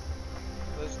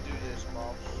 Let's do this,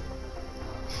 boss.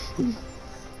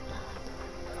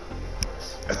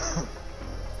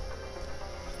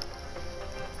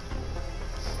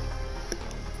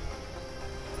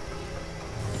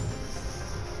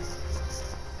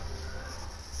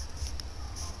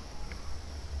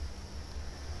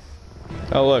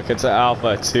 Oh look, it's an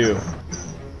Alpha 2.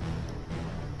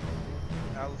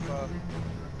 Alpha.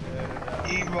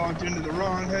 He walked into the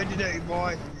wrong head today,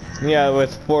 boy. Yeah,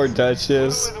 with 4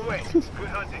 Dutches. By the way, good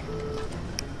hunting.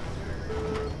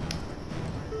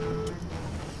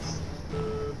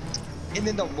 And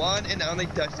then the one and only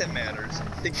Dutch that matters,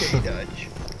 the gay Dutch.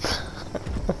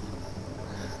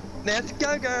 Let's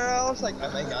go, girls! Like,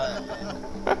 oh my god.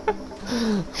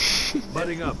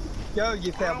 Butting up. Go,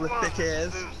 you fabulous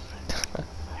bitches.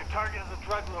 Your target is a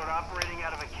drug lord operating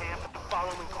out of a camp at the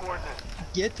following coordinates.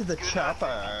 Get to the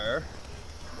chopper.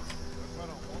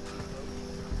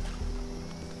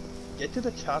 Get to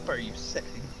the chopper, you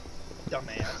sexy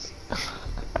dumbass.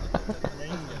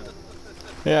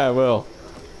 Yeah, I will.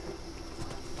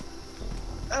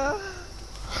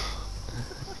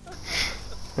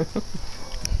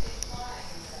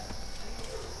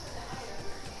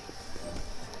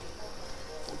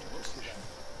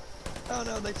 Oh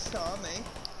no, they saw me.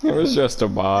 It was just a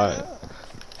bot.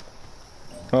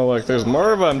 Oh look, there's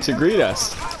more of them to greet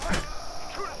us.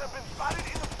 Intruders have been spotted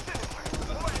in the vicinity.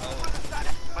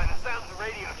 By the sounds of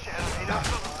radio chatter, they know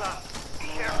something's up. Be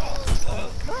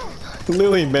careful.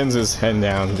 Lily bends his head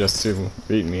down just to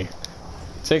beat me.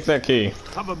 Take that key.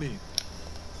 Cover me.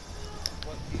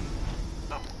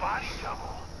 A body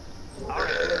double.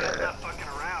 Alright, that's not fucking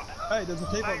around. Hey, there's a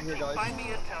tape over here, guys. Find me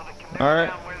intel that can All narrow right.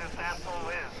 down where this asshole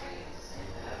is.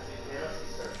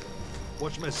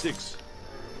 Watch my 6.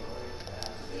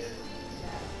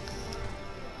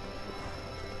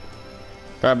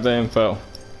 Grab the info.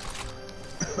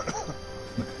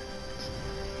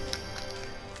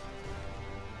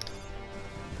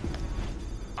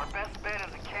 Our best bet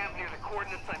is a camp near the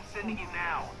coordinates I'm sending you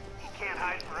now. He can't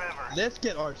hide forever. Let's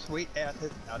get our sweet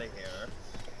asses out of here.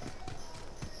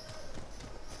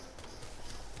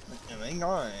 Hang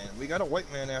on, we got a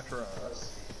white man after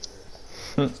us.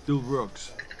 Still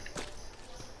works.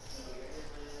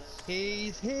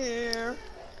 He's here.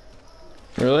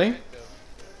 Really?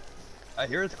 I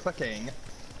hear it's clicking.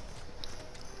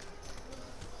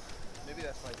 Maybe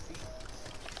that's my feet.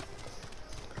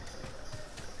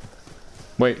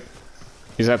 Wait.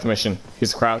 He's at the mission.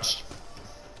 He's crouched.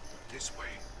 This way.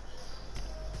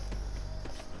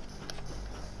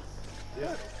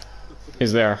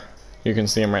 He's there. You can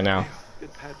see him right now.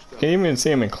 Get patched You up. can even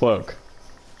see him in cloak.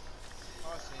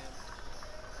 Oh, I see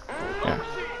him. Yeah.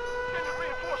 Send in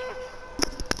reinforcements.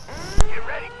 Get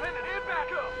ready, send it in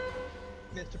back up.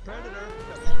 Mr. Predator.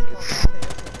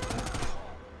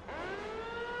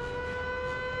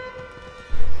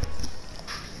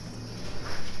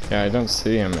 Yeah, I don't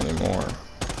see him anymore.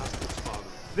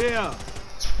 There.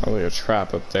 It's probably a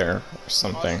trap up there or Oh, I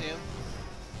something. see him.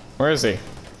 Where is he?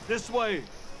 This way.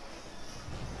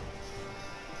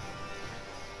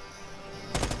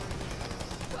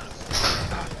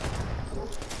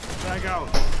 Back out.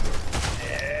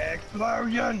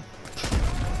 Explosion!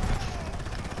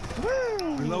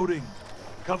 Woo! Reloading.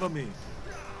 Cover me.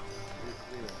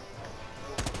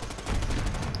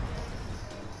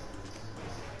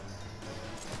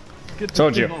 Get the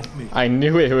Told you. thing off me. I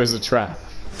knew it was a trap.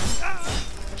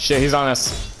 Shit, he's on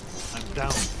us. I'm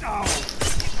down.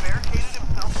 Barricaded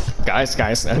himself.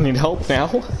 Guys, I need help now.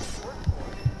 See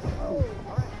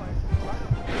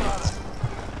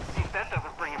if that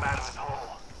doesn't bring him out of his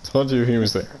hole. Told you he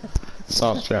was there.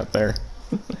 Saw a trap there.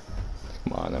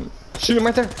 Come on, shoot him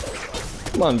right there.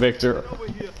 Come on, Victor. Over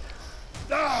here.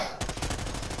 I'm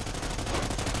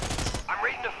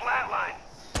reading the flatline.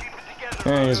 Keep it together.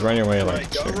 Yeah, he's running away like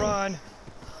Alright, go chicken. run.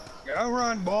 Go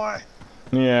run, boy.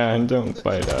 Yeah, and don't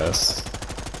bite us.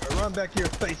 Go run back to your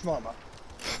space mama.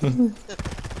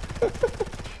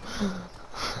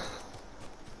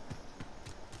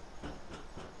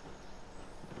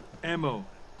 Ammo.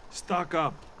 Stock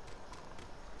up.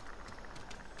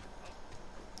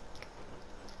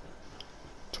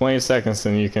 $20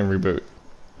 and you can reboot.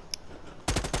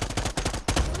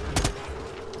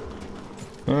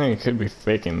 You could be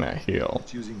faking that heal.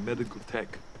 It's using medical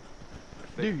tech.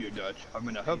 Do you, Dutch? I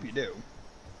mean, I hope you do.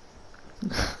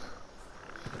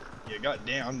 You got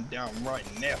down right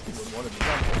nasty with one of the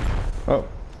guns. Oh,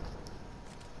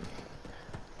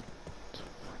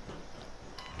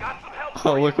 Got some help oh,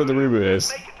 for you. look where the reboot is.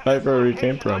 Make it to Right this where we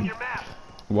came location on from. your map.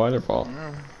 Waterfall.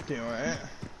 Do it.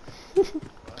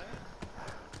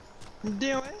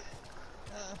 Do it.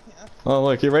 Oh,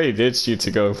 look, he already ditched you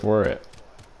to go for it.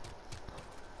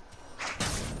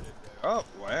 Oh,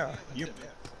 wow. You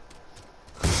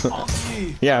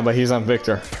Yeah, but he's on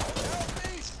Victor.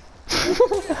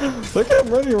 Look at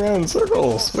him running around in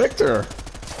circles. Victor!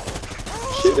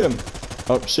 Shoot him!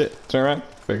 Oh, shit. Turn around.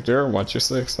 Victor, watch your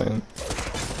six, man.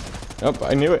 Oh,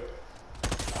 I knew it.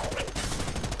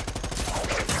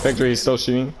 Victor, he's still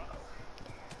shooting.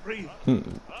 Breathe.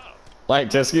 Like,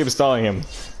 just keep stalling him.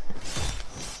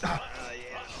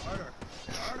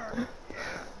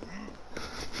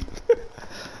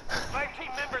 Five team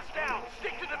members down.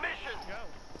 Stick to the mission.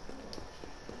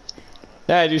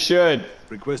 Dad, you should.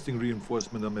 Requesting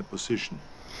reinforcement on my position.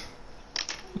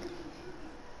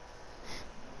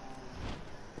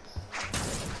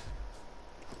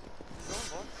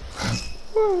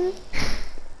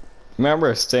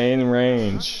 Remember, stay in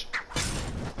range.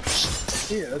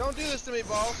 yeah. Don't do this to me,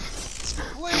 boss.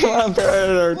 Please. Come on,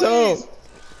 Predator, Please. don't!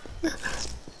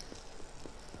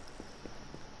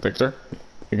 Victor,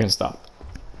 you can stop.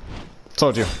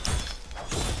 Told you.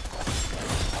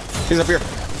 He's up here.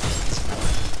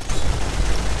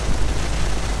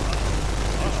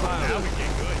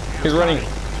 He's running.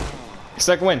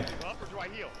 Second win.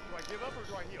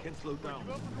 Can't slow down.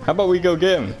 How about we go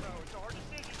get him?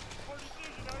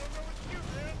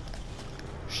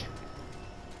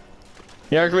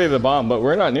 He activated the bomb, but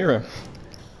we're not near him.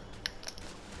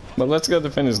 But let's go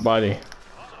defend his body.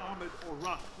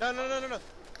 No, no, no, no, no.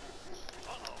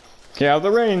 Get out of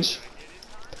the range.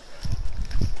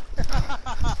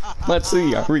 Let's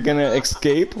see, are we gonna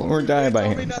escape or die by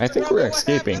Told me him? not I to think run, we're but what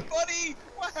escaping. happened, buddy?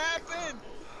 What happened?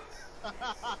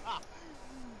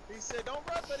 He said, "Don't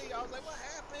run, buddy." I was like, "What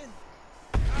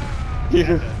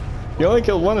happened?" You only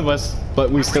killed one of us,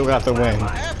 but we still got the win.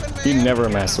 What happened, man? You never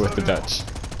mess with the Dutch.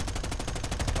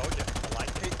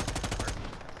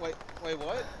 Wait, wait,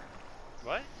 what?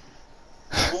 What?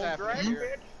 What's happening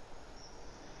here?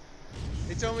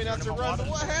 He told me not to run, but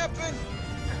what happened?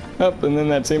 Up, and then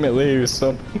that teammate leaves,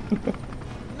 so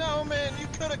No, man, you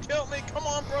could have killed me. Come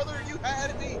on, brother, you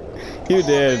had me. you Come on,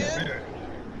 did. man.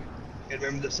 And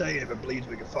remember to say, if it bleeds,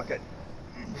 we can fuck it.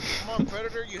 Come on,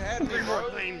 Predator, you had me, Three more bro.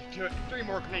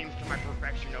 claims to my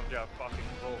perfection of the fucking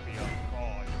trophy of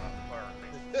cause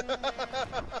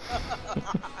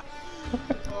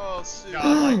Oh, shit.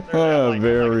 Oh,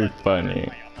 very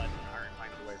funny.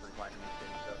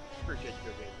 Appreciate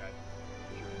you, game guys.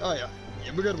 Oh yeah,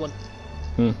 yeah, we're good one.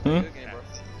 Mm-hmm. Good game, bro.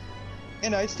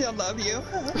 And I still love you.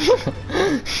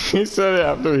 He said it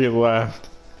after he left.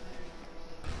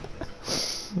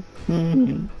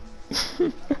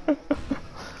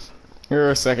 You're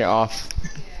a second off.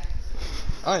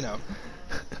 I know.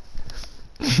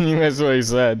 That's what he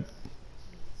said.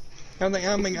 I'm like,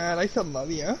 oh my god, I still love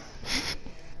you.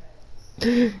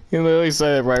 He literally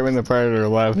said it right when the Predator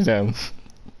left him.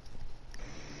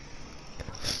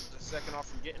 A second off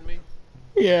from getting me.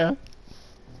 Yeah.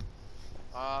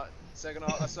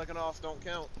 Second off don't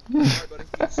count. Alright, buddy,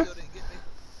 you still didn't get me.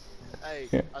 Hey,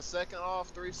 Yeah. a second off,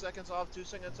 3 seconds off, 2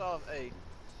 seconds off. Hey,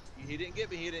 he didn't get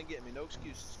me, he didn't get me. No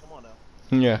excuses. Come on now.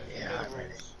 Yeah. You know the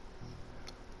rules.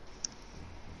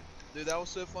 Dude, that was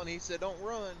so funny. He said, don't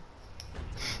run.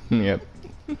 Yep.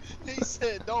 He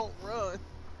said, don't run.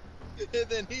 And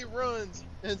then he runs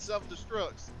and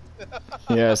self-destructs.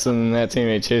 Yes, and then that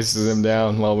teammate chases him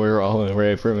down while we were all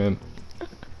away from him.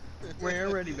 We're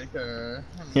ready, Victor.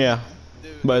 Yeah.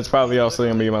 Dude, But it's probably also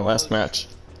gonna be my last match.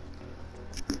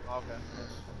 Okay.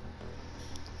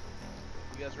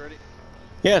 You guys ready?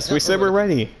 Yes, we said we're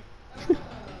ready.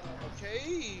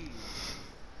 Okay.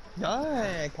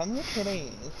 Yeah, come here,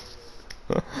 kitty.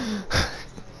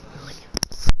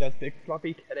 That big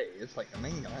floppy titty. It's like, oh my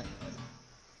god.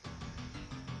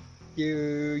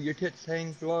 Your tits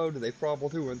hang low, do they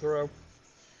frobble to and throw?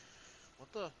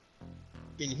 What the?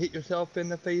 Can you hit yourself in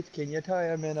the face? Can you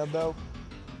tie him in a bow?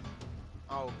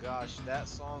 Oh gosh, that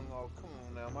song. Oh, come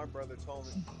on now. My brother told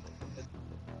me.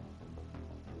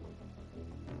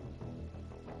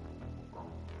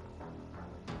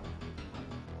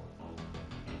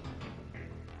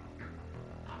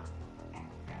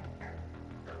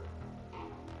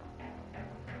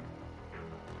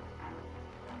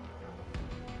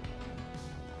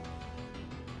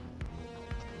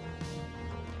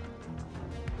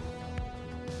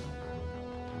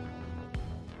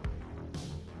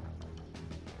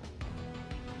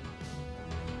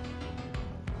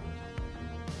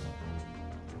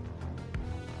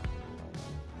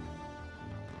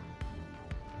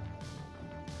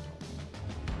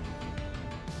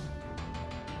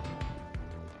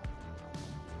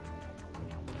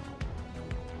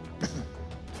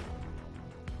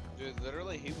 Dude,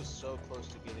 literally, he was so close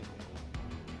to getting me.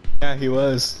 Yeah, he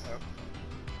was.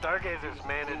 Stargazers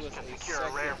managed was to a secure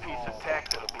a rare second piece of off. tech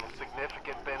that'll be a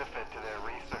significant benefit to their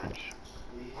research.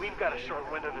 We've got a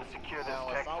short window to secure this Now,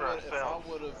 tech for ourselves.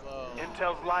 have,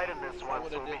 Intel's light in this one, so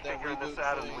would've we'll be did that figuring this reboot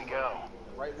out as thing we go.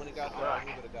 right when he got there,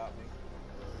 he would have got me.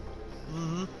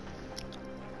 Mm-hmm.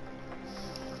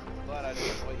 Glad I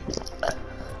didn't wait. Glad I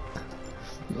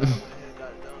went ahead and got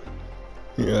it done.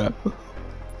 Yeah.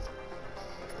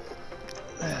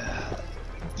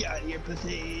 Get out of here,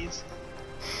 pussies.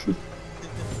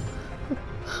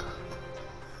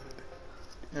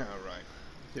 Alright.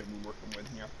 See what we're working with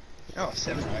here. Oh,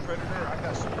 Samurai. Predator, I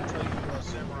got something to tell you,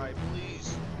 Samurai.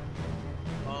 Please,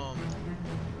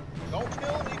 don't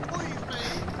kill me, please,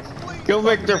 man. Please. Kill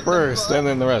Victor first, and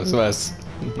then the rest of us.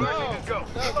 No,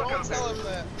 don't tell him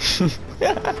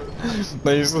that.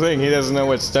 But here's the thing, he doesn't know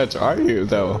which touch are you,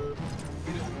 though.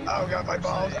 Oh, got my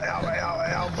balls. Ow, ow,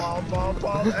 ow, balls,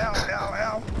 ow, ow,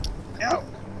 ow. Ow.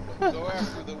 Go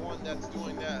after the one that's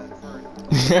doing that first.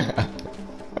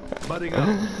 Budding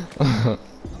up.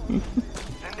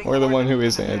 Or the one who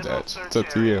isn't attached. It's up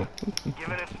to you.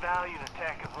 Given its value, the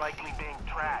tech is likely being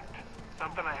tracked.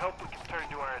 Something I hope we can turn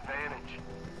to our advantage.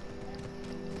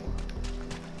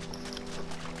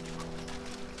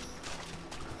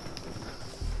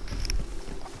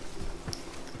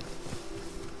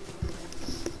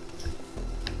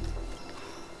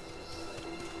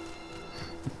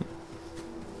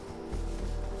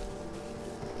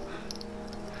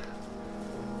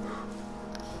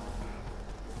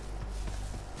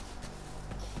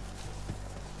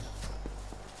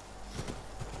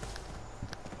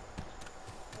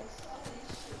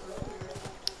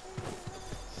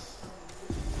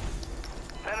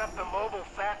 Set up the mobile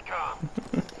SATCOM.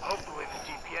 Hopefully the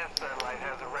GPS satellite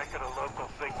has a record of local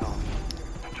signals.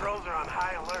 Patrols are on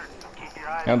high alert, so keep your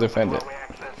eyes I'll open defend while it. we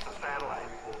access the satellite.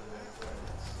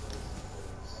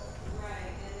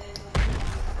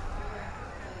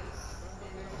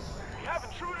 We have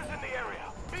intruders in the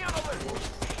area. Be on alert.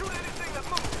 Shoot anything that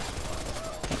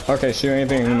moves. Okay, shoot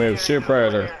anything that moves. Shoot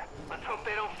Predator. Let's hope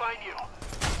they don't find you.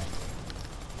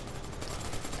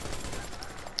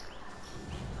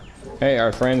 Hey,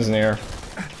 our friend's near.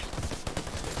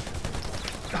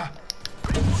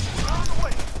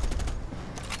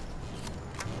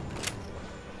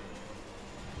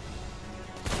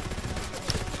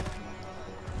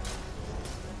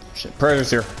 Shit,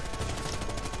 Predator's here.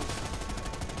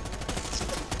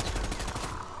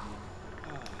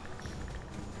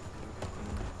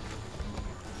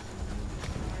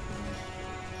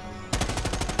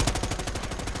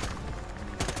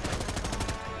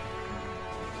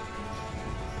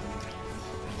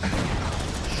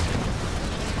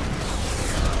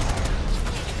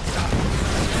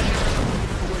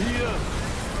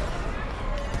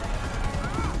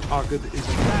 Target is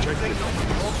objective.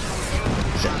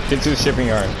 Get to the shipping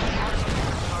yard.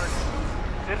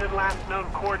 Send in last known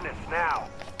coordinates now.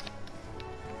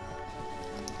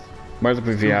 Might as well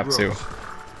if you have to.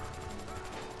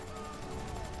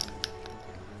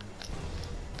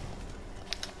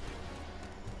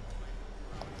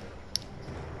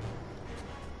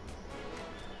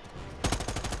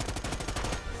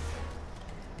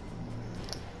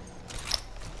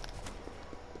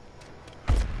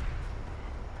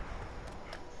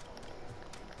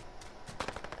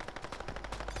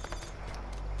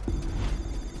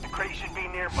 The crate should be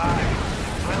nearby.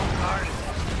 Well guarded.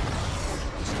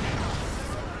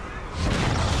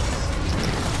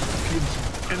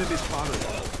 Enemy spotted.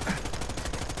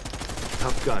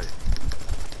 Tough guy.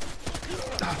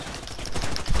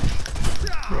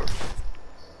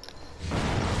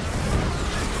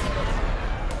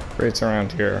 Crates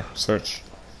around here. Search.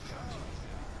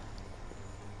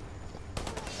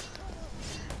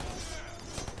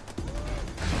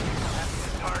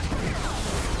 Target.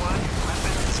 One,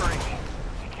 weapons free.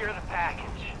 Secure the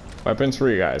package. Weapons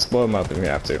free, guys. Blow them up if you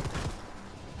have to.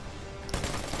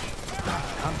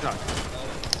 Contact.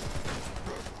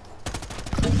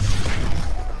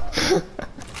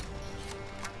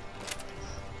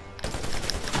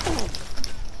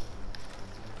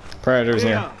 Predator's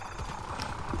near.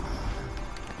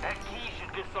 That key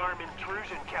should disarm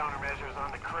intrusion countermeasures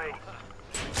on the crate.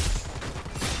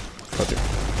 Got you.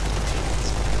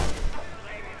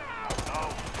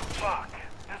 Oh, fuck.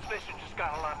 This mission just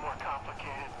got a lot more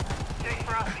complicated. Stay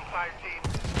frosty, fire team.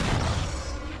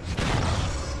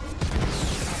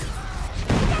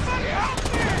 Somebody help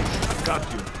me! Got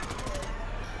you.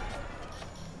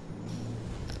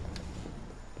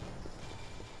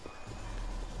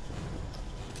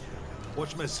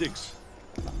 Watch my six.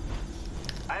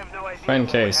 I have no idea Find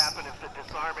what case. would happen if the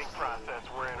disarming process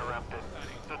were interrupted.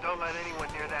 So don't let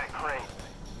anyone near that crate.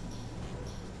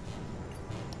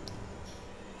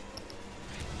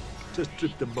 Just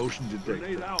trip the motion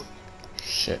detector. Out.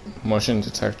 Shit. Motion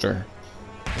detector.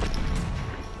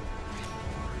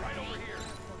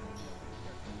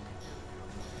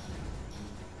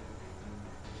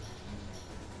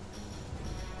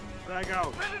 Back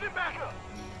out. Send it back up!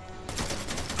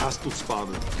 Hostile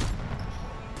spotted.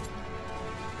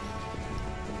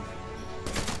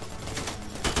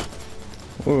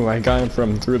 Ooh, I got him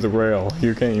from through the rail.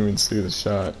 You can't even see the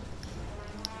shot.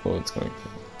 Oh, it's going.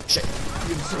 Shit.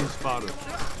 EMC spotted.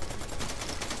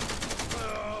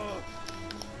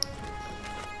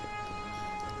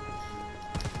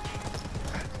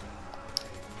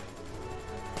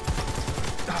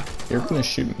 You're gonna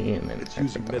shoot me and then It's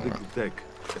using medical tech.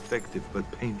 Effective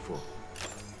but painful.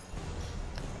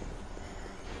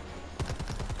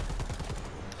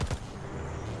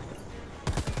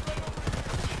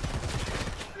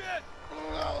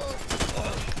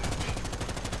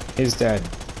 He's dead.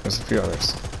 There's a few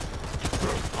others.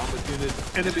 Armored unit.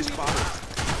 Enemy spotted.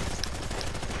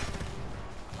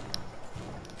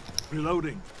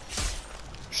 Reloading.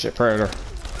 Shit, Predator.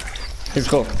 He's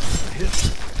cool.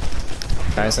 Hit.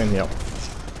 Guys in heal.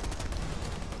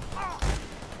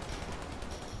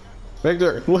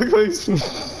 Victor, look what he's.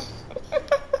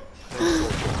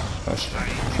 Oh, shit.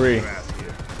 3.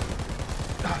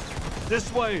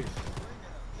 This way.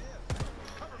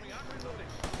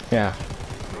 Yeah.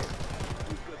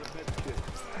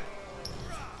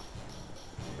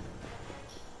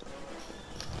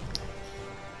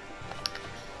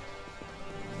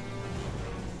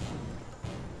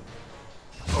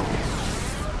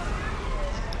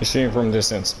 He's shooting from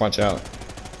distance. Watch out.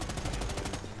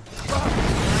 That's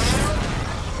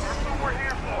what we're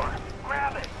here for.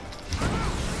 Grab it.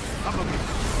 I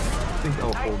think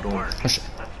I'll Nice hold on. work. Oh, shit.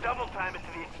 Let's double time it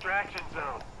to the extraction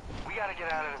zone. We gotta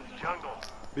get out of this jungle.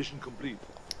 Mission complete.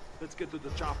 Let's get to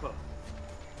the chopper.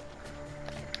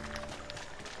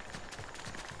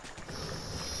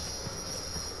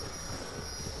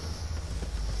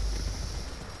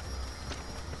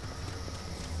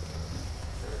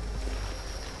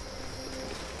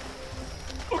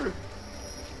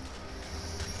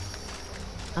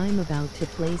 I'm about to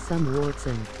play some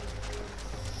Warzone.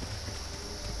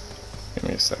 Give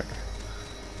me a sec.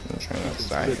 I'm trying not to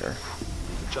die here.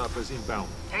 The chopper's inbound.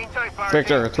 Hang tight, Bart.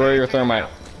 Victor, throw your thermite.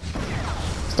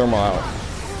 Thermal out.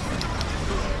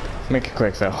 Make it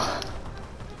quick though.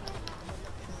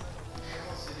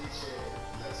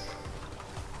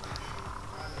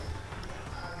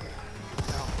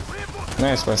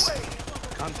 Nice, Wes.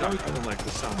 Contact. I don't like the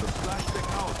sound of flashback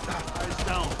out. Eyes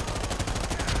down.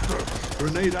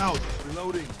 Grenade out.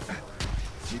 Reloading.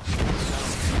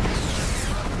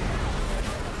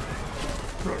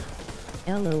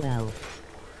 LOL.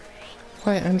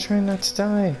 Wait, I'm trying not to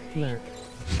die. Lurk.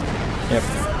 Yep.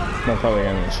 I'm probably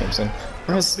gonna ships in.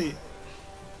 Where's the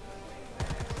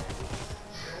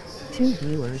 2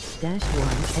 viewers, dash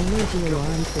 1, energy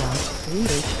alarm clock,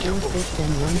 3H46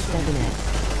 and 17X.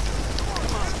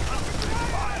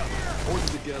 Hold it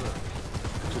together.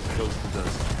 Just close to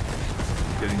dust.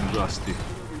 Getting rusty.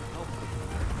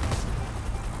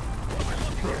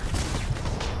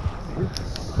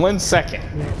 One second.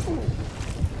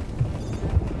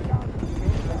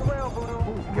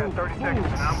 You got 30 seconds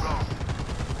and I'm going.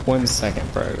 1 second,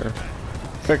 Predator.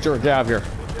 Victor, get out of here.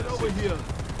 Get over here.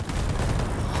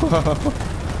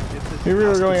 You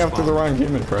were going after the wrong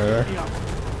human, Predator.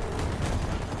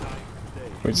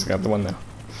 We just got the one now.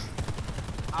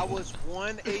 I was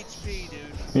 1 HP, dude.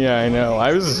 Yeah, I know.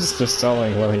 I was just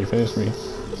stalling while he finished me.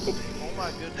 Oh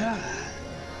my goodness.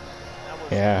 That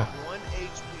was Yeah. 1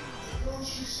 HP.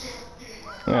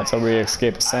 That's how we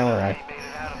escape a samurai. He made it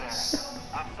out of there.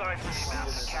 I'm sorry for the amount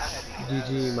of casualties.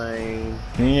 GG, man.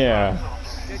 Yeah.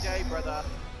 Good day, brother.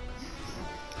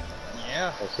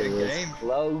 Yeah, That good shit was game.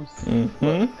 close.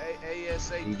 Mm-hmm.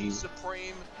 ASAP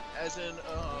Supreme, as in,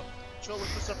 chilling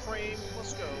for Supreme.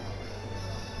 Let's go.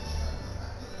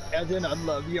 As in, I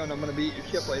love you, and I'm gonna beat your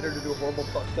ship later to do a horrible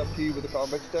fuck stuff to you with a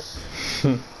combat stick.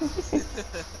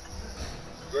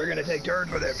 We're gonna take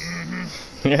turns with it.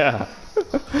 Mm-hmm. Yeah.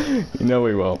 You know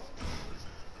we will.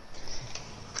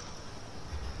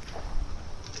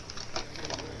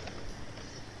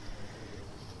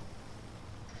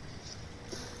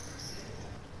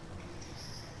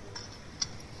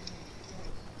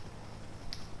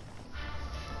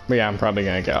 But yeah, I'm probably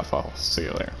gonna get off. I'll see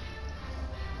you later.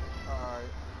 Alright.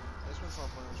 It's been fun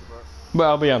playing with you, bro. But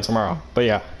I'll be on tomorrow. But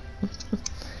yeah.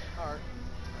 Alright.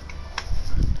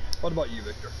 What about you,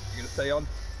 Victor? You gonna stay on?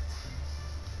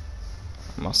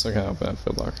 I'm also gonna open up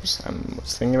Field Lockers. I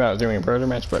was thinking about doing a Predator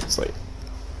match, but it's late.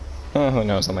 Oh, who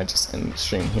knows? I might just end the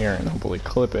stream here and hopefully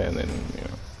clip it, and then you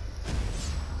know.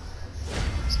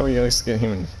 So we at least get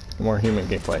more human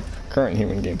gameplay, current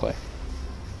human gameplay.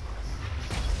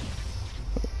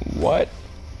 What?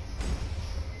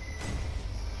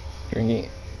 Drinking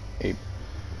a.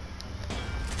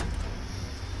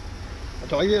 I'll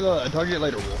talk to you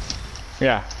later, Wolf.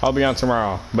 Yeah, I'll be on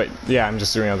tomorrow, but yeah, I'm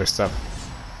just doing other stuff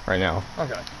right now.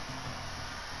 Okay.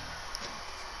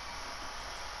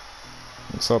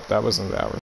 Let's hope that wasn't the hour.